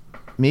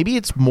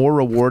it's more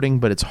rewarding,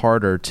 but it's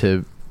harder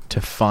to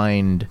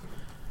find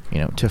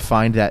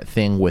that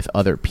thing with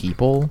other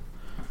people.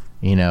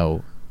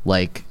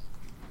 Like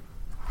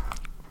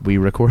we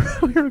record a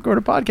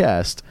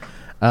podcast.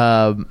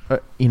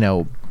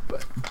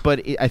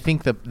 But I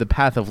think the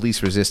path of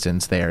least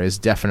resistance there is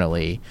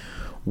definitely,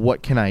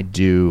 what can I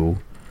do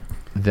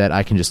that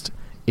I can just,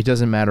 it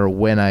doesn't matter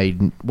when I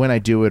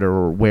do it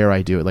or where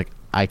I do it. Like,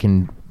 I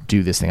can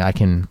do this thing. I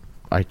can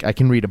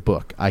read a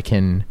book. I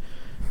can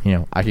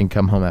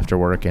come home after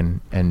work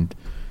and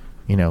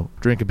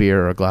drink a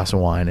beer or a glass of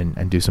wine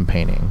and do some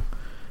painting.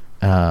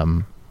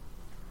 I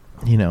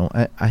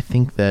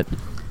think that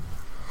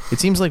it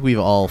seems like we've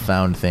all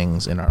found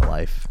things in our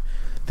life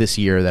this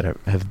year that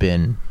have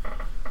been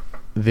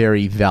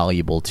very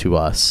valuable to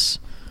us.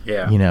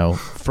 Yeah.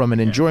 From an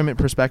enjoyment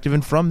perspective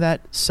and from that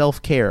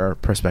self-care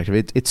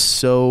perspective. It's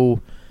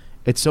so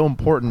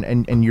important,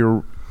 and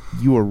you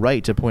were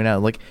right to point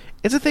out, like,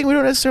 it's a thing we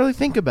don't necessarily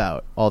think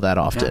about all that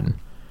often. Yeah.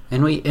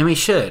 And we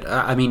should.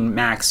 I mean,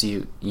 Max,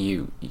 you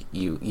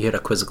had a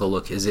quizzical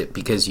look. Is it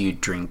because you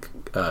drink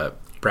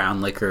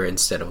brown liquor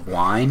instead of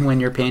wine when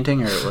you're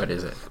painting, or what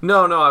is it?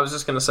 No, I was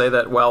just going to say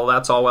that, well,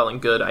 that's all well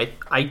and good.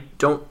 I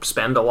don't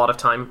spend a lot of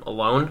time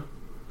alone,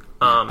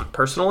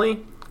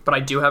 personally, but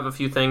I do have a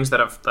few things that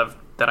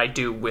I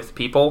do with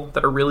people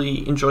that are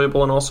really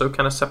enjoyable and also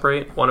kind of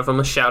separate. One of them,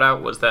 a shout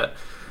out, was that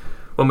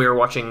when we were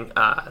watching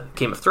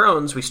Game of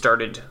Thrones, we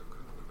started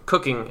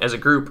cooking as a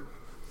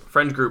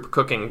friend group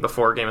cooking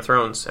before Game of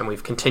Thrones, and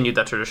we've continued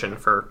that tradition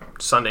for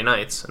Sunday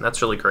nights, and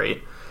that's really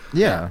great.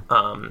 Yeah.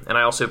 And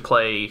I also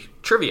play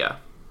trivia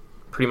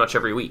pretty much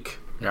every week.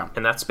 Yeah.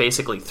 And that's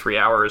basically 3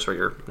 hours where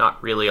you're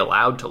not really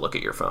allowed to look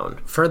at your phone.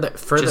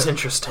 Which is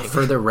interesting.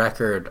 For the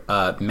record,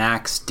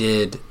 Max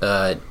did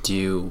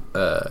do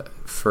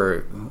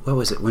for, what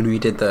was it, when we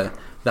did the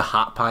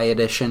hot pie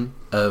edition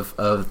of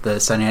the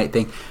Sunday night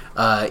thing,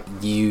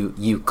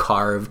 you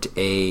carved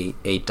a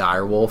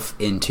direwolf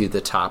into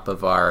the top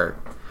of our.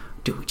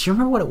 Do you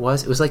remember what it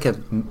was? It was like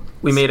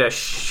we made a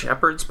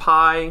shepherd's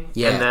pie,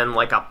 and then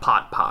like a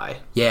pot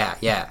pie.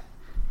 Yeah.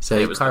 So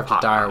you carved a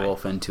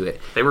direwolf into it.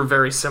 They were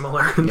very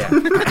similar. Yeah.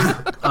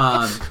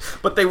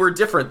 But they were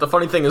different. The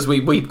funny thing is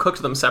we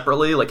cooked them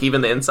separately, like even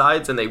the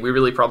insides, and we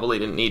really probably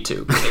didn't need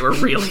to. They were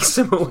really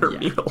similar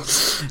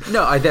meals.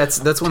 No,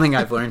 that's one thing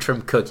I've learned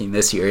from cooking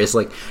this year is,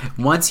 like,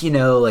 once you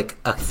know, like,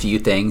 a few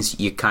things,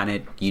 you kind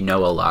of,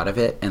 know a lot of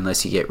it,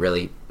 unless you get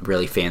really,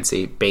 really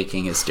fancy.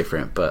 Baking is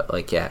different, but,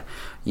 like, yeah.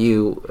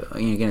 You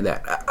get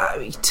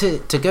that.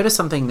 To go to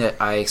something that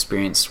I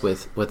experienced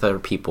with other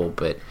people,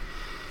 but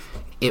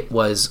it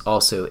was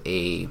also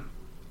a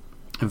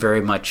very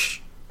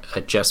much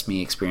a just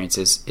me experience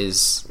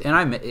is and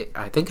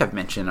I think I've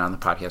mentioned it on the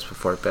podcast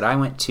before, but I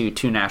went to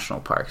 2 national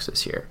parks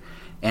this year.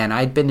 And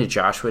I'd been to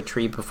Joshua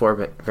Tree before,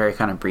 but very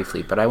kind of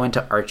briefly. But I went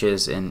to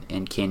Arches and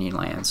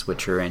Canyonlands,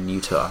 which are in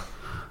Utah.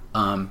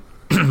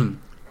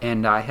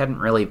 And I hadn't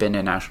really been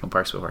to national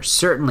parks before.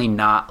 Certainly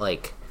not,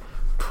 like,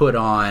 put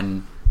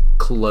on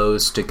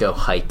clothes to go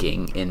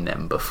hiking in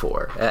them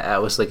before.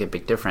 That was, like, a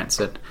big difference.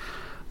 And,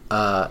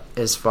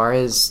 as far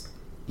as,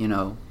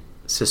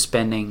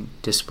 suspending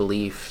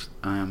disbelief,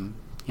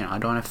 I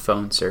don't have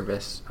phone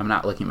service. I'm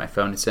not looking at my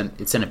phone. It's in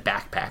a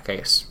backpack, I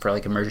guess, for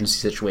like emergency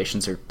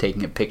situations or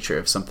taking a picture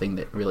of something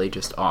that really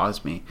just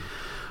awes me.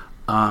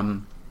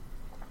 And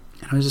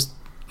I was just,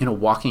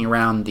 walking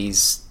around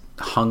these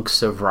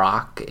hunks of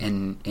rock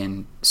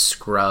and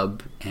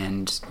scrub,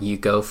 and you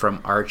go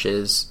from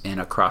Arches and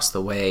across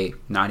the way,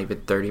 not even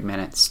 30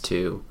 minutes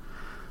to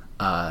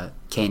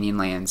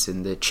Canyonlands,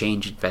 and the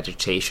change in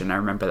vegetation. I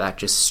remember that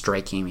just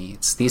striking me.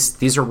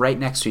 These are right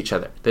next to each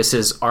other. This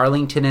is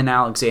Arlington and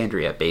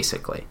Alexandria,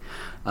 basically.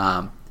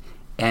 And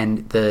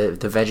the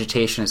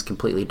vegetation is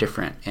completely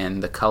different,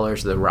 and the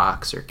colors of the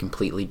rocks are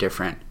completely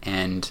different.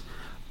 And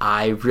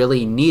I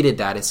really needed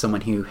that as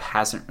someone who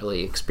hasn't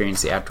really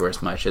experienced the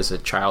outdoors much, as a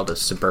child of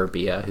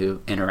suburbia who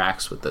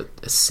interacts with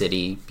a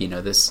city,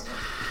 this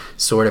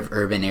sort of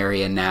urban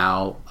area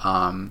now.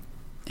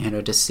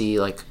 To see,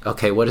 like,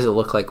 okay, what does it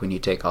look like when you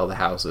take all the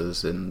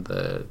houses and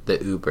the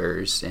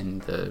Ubers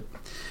and the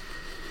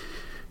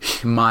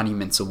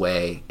monuments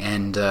away?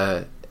 And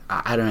I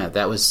don't know,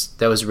 that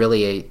was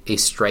really a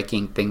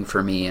striking thing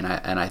for me, and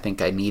I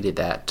think I needed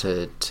that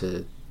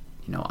to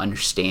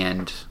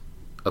understand.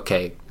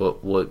 Okay,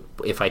 what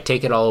if I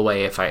take it all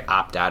away? If I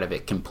opt out of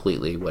it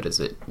completely, what does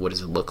it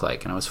look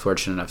like? And I was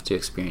fortunate enough to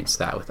experience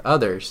that with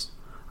others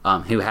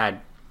who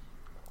had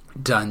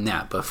done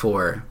that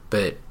before,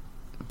 but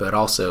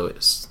also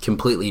it's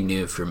completely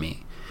new for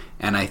me.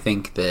 And I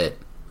think that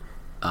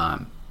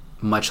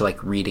much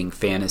like reading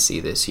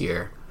fantasy this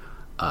year,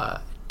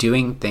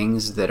 doing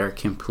things that are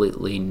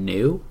completely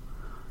new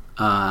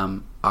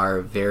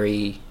are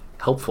very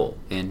helpful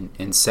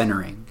in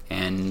centering.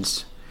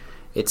 And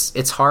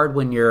it's hard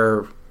when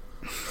you're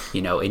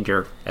in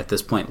your, at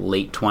this point,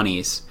 late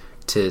 20s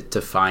to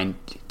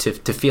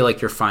feel like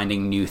you're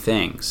finding new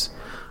things,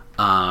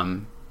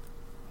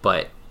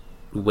 but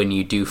when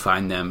you do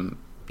find them,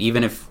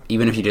 even if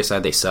you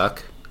decide they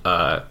suck,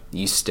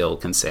 you still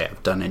can say,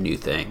 I've done a new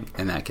thing,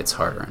 and that gets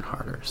harder and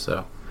harder.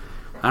 So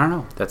I don't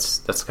know,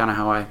 that's kind of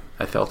how I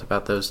felt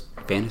about those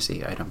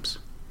fantasy items.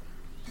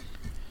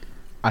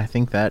 I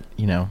think that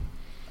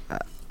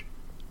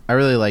I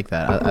really like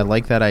that. I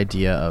like that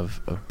idea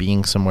of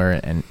being somewhere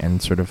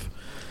and sort of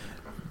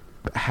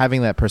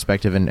having that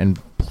perspective and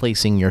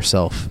placing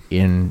yourself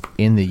in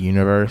the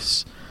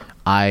universe.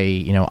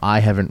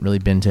 I haven't really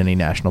been to any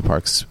national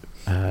parks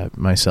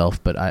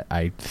myself, but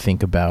I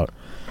think about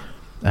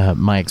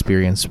my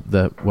experience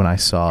when I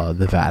saw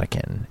the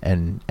Vatican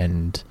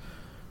and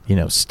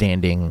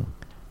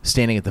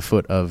standing at the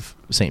foot of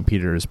St.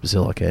 Peter's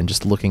Basilica and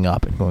just looking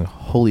up and going,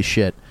 holy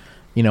shit.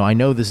 I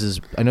know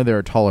there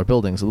are taller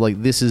buildings.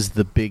 Like, this is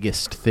the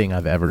biggest thing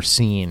I've ever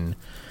seen,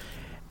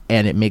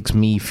 and it makes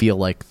me feel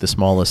like the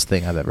smallest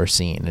thing I've ever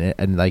seen.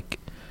 And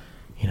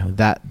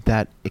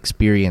that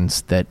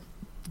experience that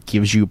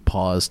gives you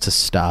pause to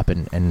stop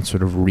and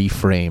sort of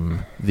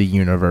reframe the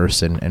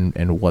universe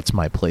and what's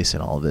my place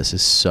in all of this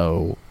is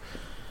so,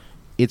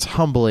 it's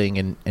humbling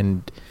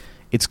and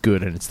it's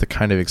good, and it's the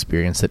kind of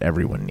experience that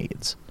everyone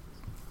needs.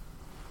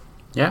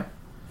 Yeah.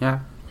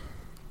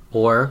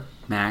 Or,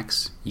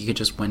 Max, you could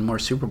just win more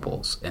Super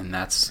Bowls, and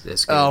that's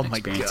as good an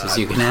experience as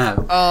you can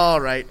have.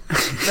 All right.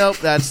 Nope,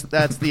 that's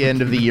the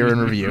end of the year in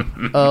review.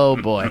 Oh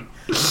boy.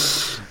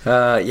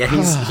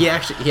 He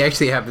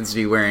actually happens to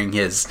be wearing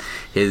his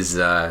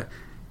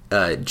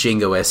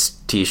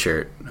Jingoist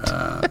T-shirt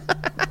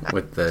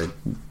with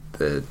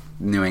the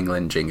New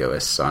England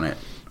Jingoists on it.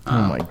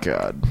 Oh my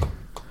god.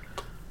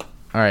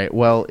 All right.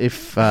 Well,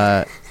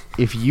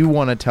 if you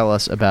want to tell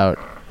us about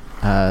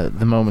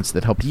the moments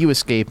that helped you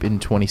escape in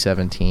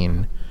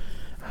 2017,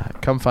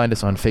 come find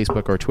us on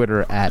Facebook or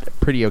Twitter at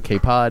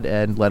PrettyOKPod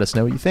and let us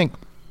know what you think.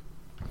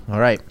 All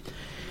right.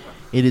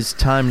 It is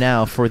time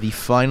now for the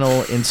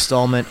final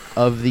installment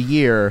of the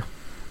year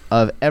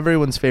of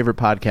everyone's favorite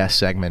podcast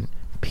segment,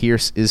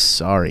 Pierce is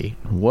Sorry.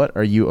 What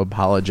are you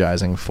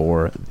apologizing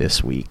for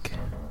this week?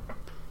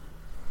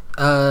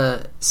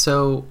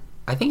 So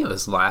I think it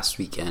was last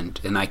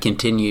weekend, and I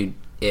continued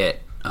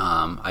it.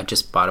 I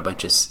just bought a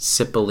bunch of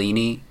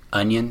Cipollini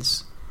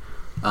onions,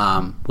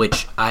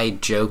 which I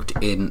joked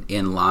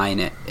in line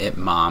at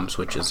Mom's,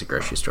 which is a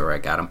grocery store where I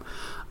got them,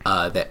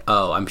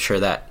 I'm sure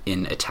that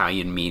in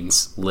Italian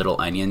means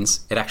little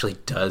onions. It actually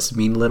does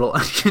mean little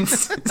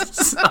onions.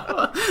 So,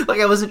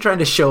 I wasn't trying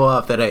to show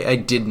off that I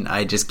didn't,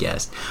 I just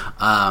guessed.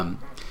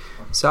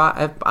 So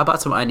I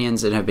bought some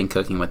onions and have been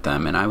cooking with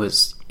them, and I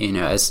was,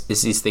 as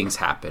these things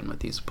happen with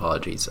these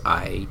apologies,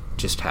 I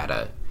just had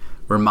a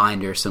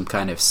reminder, some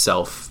kind of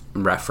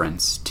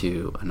self-reference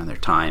to another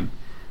time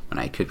when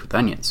I cooked with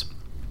onions.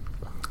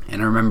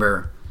 And I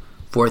remember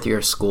fourth year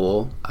of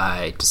school,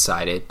 I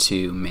decided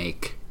to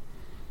make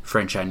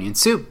French onion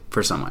soup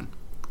for someone.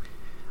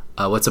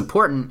 What's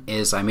important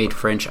is I made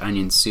French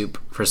onion soup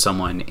for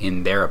someone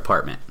in their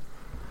apartment,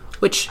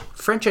 which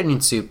French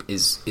onion soup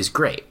is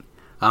great.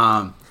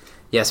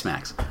 Yes,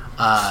 Max.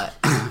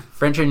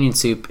 French onion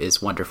soup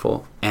is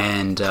wonderful,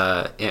 and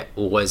it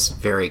was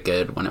very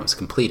good when it was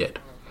completed.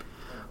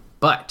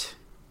 But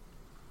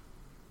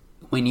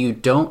when you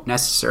don't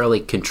necessarily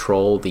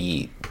control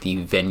the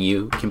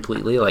venue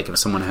completely, like if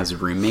someone has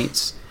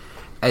roommates,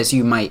 as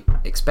you might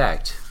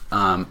expect,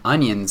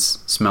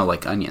 onions smell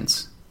like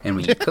onions. And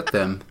when you cook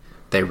them,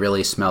 they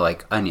really smell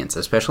like onions,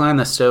 especially on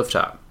the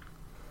stovetop.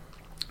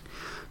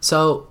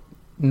 So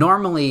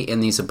normally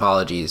in these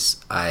apologies,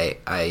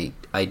 I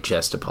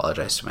just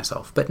apologize to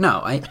myself. But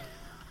no,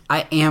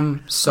 I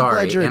am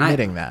sorry. I'm glad you're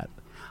admitting that.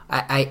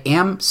 I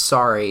am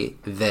sorry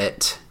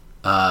that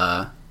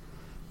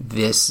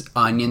this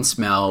onion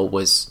smell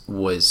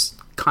was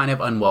kind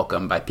of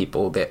unwelcome by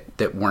people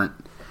that weren't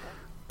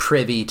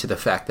privy to the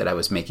fact that I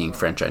was making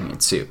French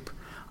onion soup.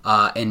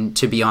 And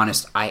to be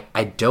honest,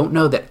 I don't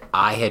know that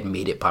I had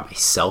made it by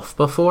myself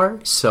before,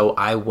 so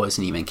I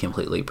wasn't even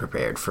completely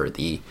prepared for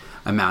the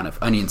amount of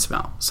onion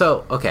smell.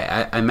 So,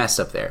 okay, I messed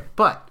up there.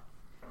 But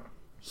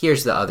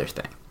here's the other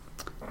thing.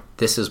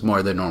 This is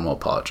more the normal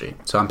apology.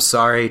 So I'm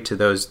sorry to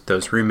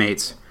those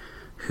roommates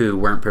who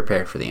weren't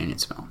prepared for the onion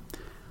smell.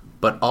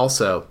 But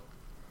also,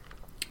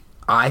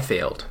 I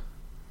failed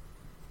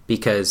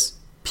because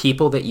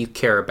people that you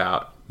care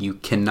about, you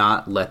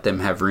cannot let them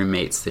have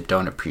roommates that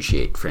don't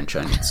appreciate French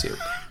onion soup.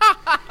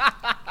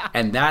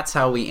 And that's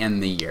how we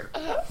end the year.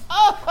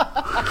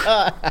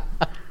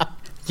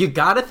 You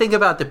got to think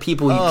about the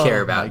people you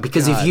care about,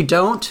 because if you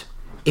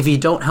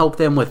don't help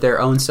them with their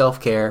own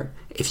self-care,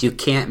 if you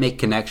can't make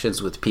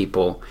connections with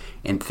people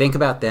and think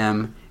about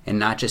them and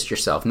not just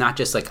yourself, not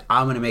just like,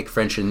 I'm going to make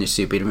French onion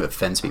soup even if it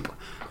offends people.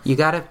 You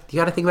got to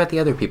think about the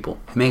other people.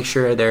 Make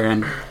sure they're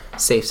in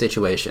safe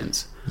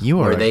situations.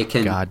 You are a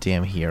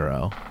goddamn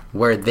hero.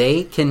 Where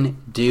they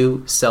can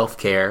do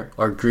self-care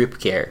or group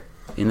care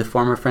in the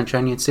form of French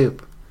onion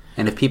soup.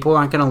 And if people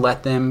aren't going to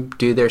let them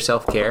do their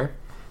self-care,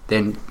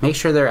 then make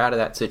sure they're out of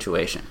that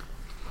situation.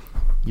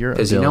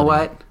 Because you know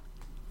what?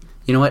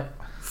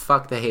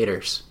 Fuck the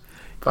haters.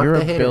 Fuck your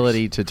the haters.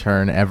 Ability to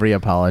turn every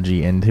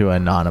apology into a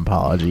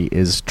non-apology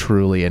is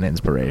truly an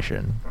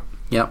inspiration.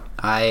 Yep.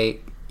 I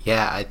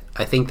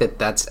think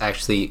that's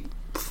actually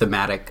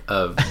thematic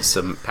of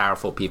some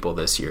powerful people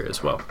this year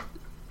as well.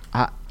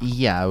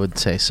 Yeah, I would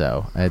say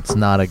so. It's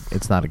not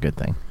a good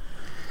thing.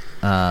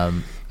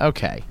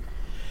 Okay.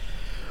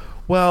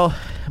 Well,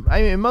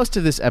 I mean, most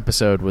of this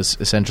episode was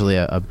essentially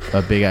a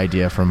big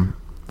idea from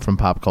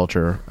pop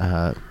culture.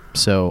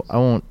 So I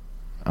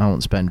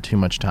won't spend too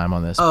much time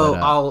on this.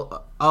 Oh,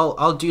 but,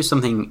 I'll do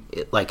something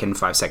like in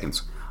 5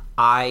 seconds.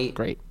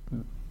 Great.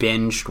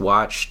 Binged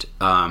watched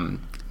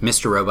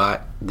Mr.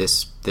 Robot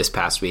this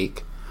past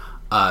week.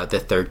 The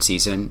third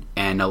season,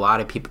 and a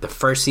lot of people. The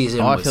first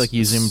season. I feel like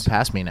you zoomed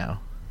past me now.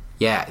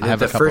 Yeah,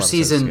 the first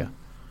season.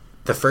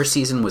 The first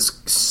season was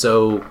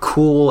so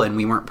cool, and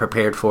we weren't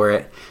prepared for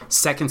it.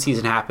 Second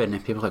season happened,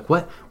 and people were like,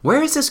 "What?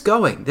 Where is this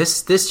going?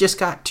 This just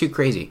got too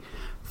crazy."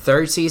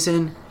 Third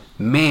season,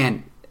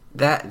 man,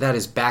 that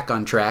is back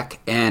on track,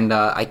 and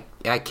I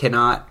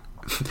cannot.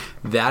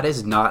 That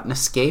is not an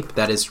escape.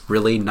 That is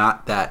really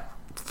not that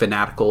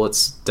fanatical.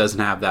 It doesn't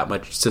have that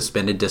much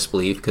suspended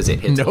disbelief because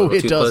it hits a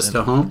little too close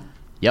to home.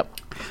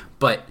 Yep.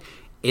 But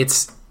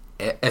it's,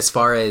 as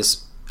far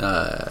as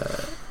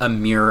a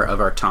mirror of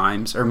our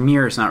times, or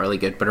mirror is not really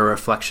good, but a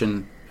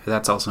reflection,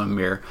 that's also a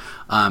mirror.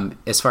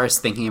 As far as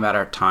thinking about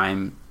our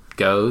time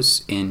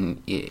goes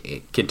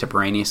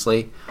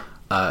contemporaneously,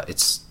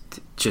 it's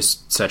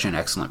just such an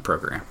excellent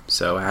program.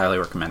 So I highly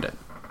recommend it.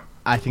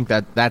 I think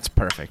that's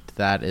perfect.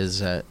 That is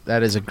a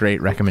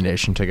great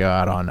recommendation to go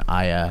out on.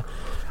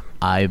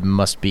 I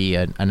must be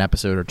an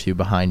episode or two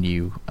behind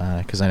you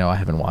because I know I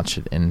haven't watched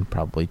it in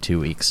probably 2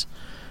 weeks.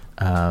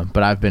 But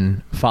I've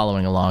been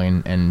following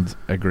along and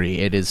agree.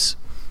 It is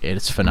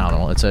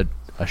phenomenal. It's a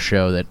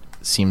show that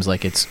seems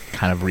like it's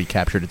kind of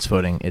recaptured its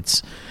footing.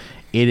 It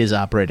is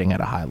operating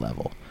at a high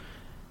level.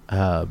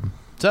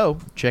 So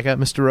check out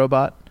Mr.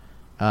 Robot.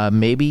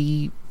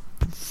 Maybe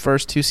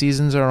first 2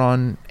 seasons are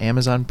on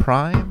Amazon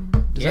Prime.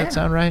 Does that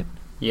sound right?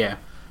 Yeah.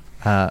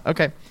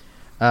 Okay.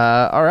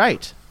 All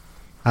right.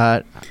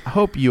 I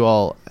hope you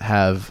all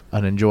have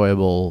an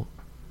enjoyable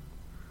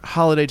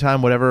holiday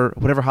time,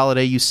 whatever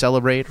holiday you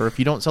celebrate, or if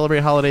you don't celebrate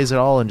holidays at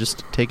all and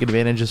just take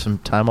advantage of some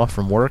time off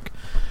from work.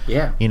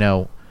 Yeah.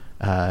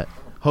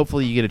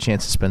 Hopefully you get a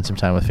chance to spend some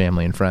time with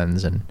family and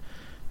friends, and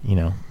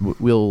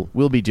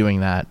we'll be doing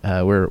that.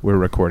 We're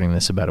recording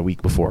this about a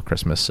week before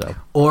Christmas, so.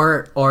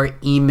 Or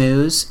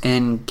emus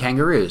and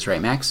kangaroos,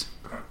 right, Max?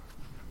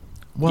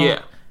 Well,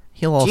 yeah.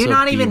 He'll also do you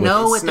not be even with,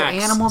 know what snacks.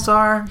 the animals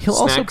are? He'll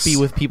Snacks. also be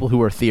with people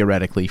who are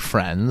theoretically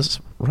friends,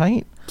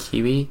 right?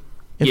 Kiwi?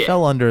 It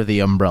fell under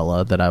the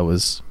umbrella that I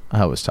was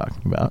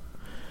talking about.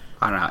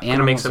 I don't know. I'm gonna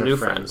Animals make some are new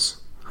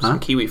friends. Some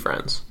Kiwi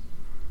friends.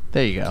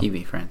 There you go.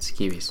 Kiwi friends.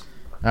 Kiwis.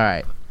 All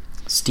right.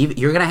 Steve,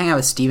 you're gonna hang out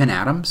with Steven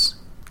Adams?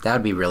 That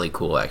would be really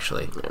cool,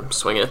 actually. Yeah,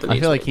 swinging at the knees. I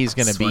feel like he's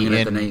gonna be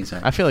in.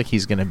 I feel like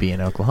he's gonna be in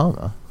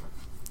Oklahoma.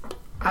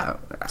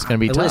 It's gonna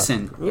be tough.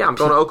 Listen, yeah, I'm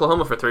going to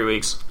Oklahoma for 3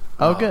 weeks.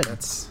 Oh, good.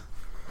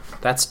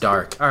 That's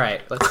dark. All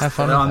right, let's have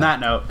fun. On that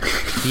note,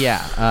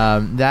 yeah,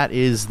 that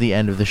is the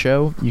end of the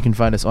show. You can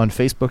find us on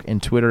Facebook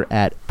and Twitter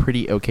at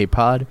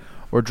PrettyOKPod,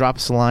 or drop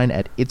us a line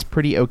at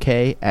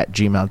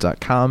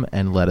itsprettyoK@gmail.com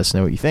and let us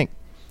know what you think.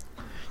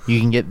 You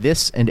can get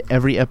this and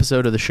every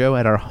episode of the show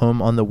at our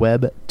home on the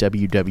web,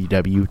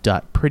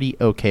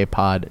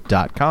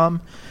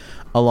 www.prettyokpod.com,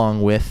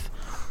 along with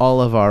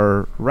all of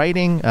our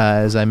writing.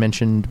 As I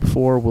mentioned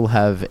before, we'll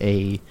have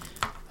a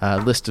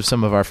list of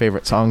some of our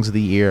favorite songs of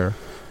the year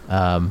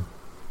from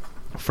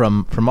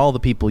all the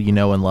people you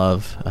know and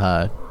love.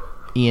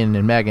 Ian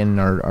and Megan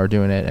are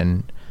doing it,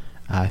 and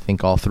I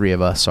think all three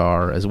of us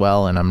are as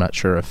well. And I'm not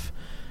sure if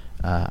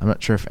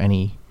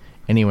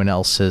anyone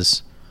else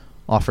has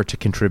offered to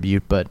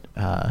contribute, but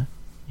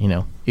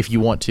if you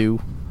want to,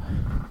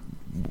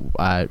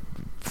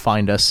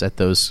 find us at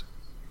those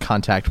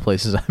contact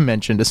places I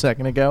mentioned a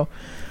second ago.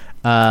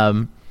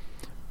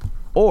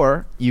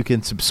 Or you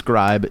can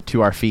subscribe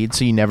to our feed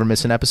so you never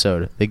miss an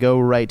episode. They go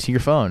right to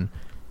your phone.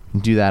 You can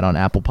do that on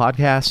Apple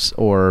Podcasts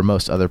or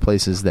most other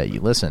places that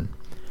you listen.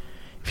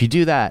 If you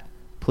do that,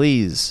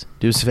 please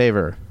do us a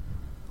favor.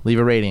 Leave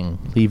a rating,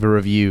 leave a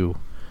review,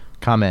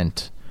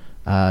 comment,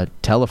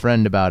 tell a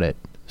friend about it.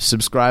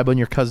 Subscribe on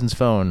your cousin's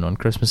phone on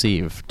Christmas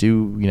Eve.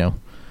 Do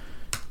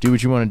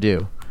what you want to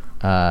do.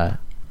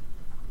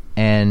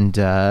 And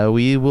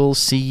we will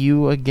see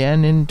you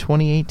again in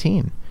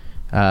 2018.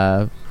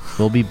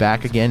 We'll be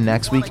back again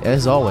next week,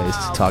 as always,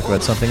 to talk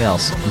about something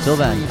else. Until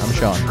then, I'm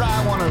Sean.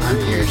 I'm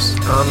Pierce.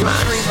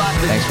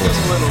 Thanks for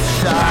listening.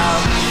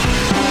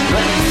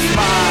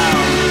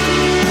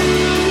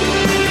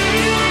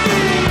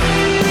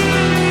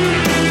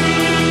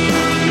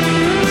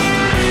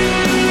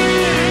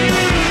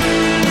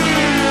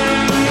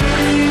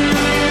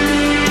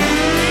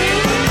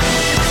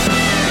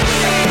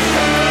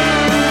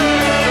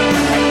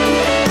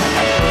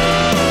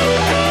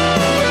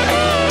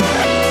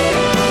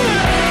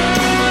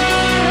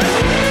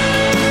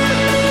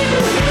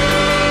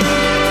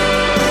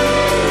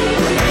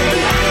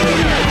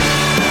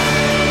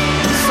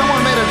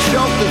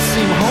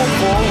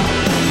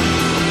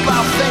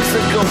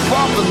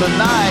 Bump in the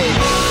night.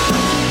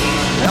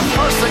 At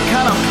first it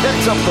kind of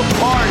picks up the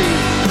party,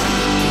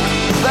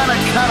 then it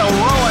kind of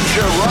ruins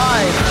your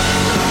ride.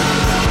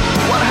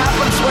 What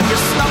happens when you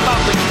snuff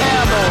out the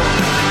candle?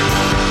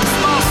 It's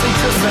mostly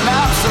just an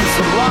absence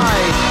of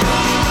light.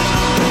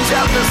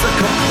 Death is a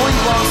complete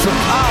loss of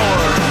power.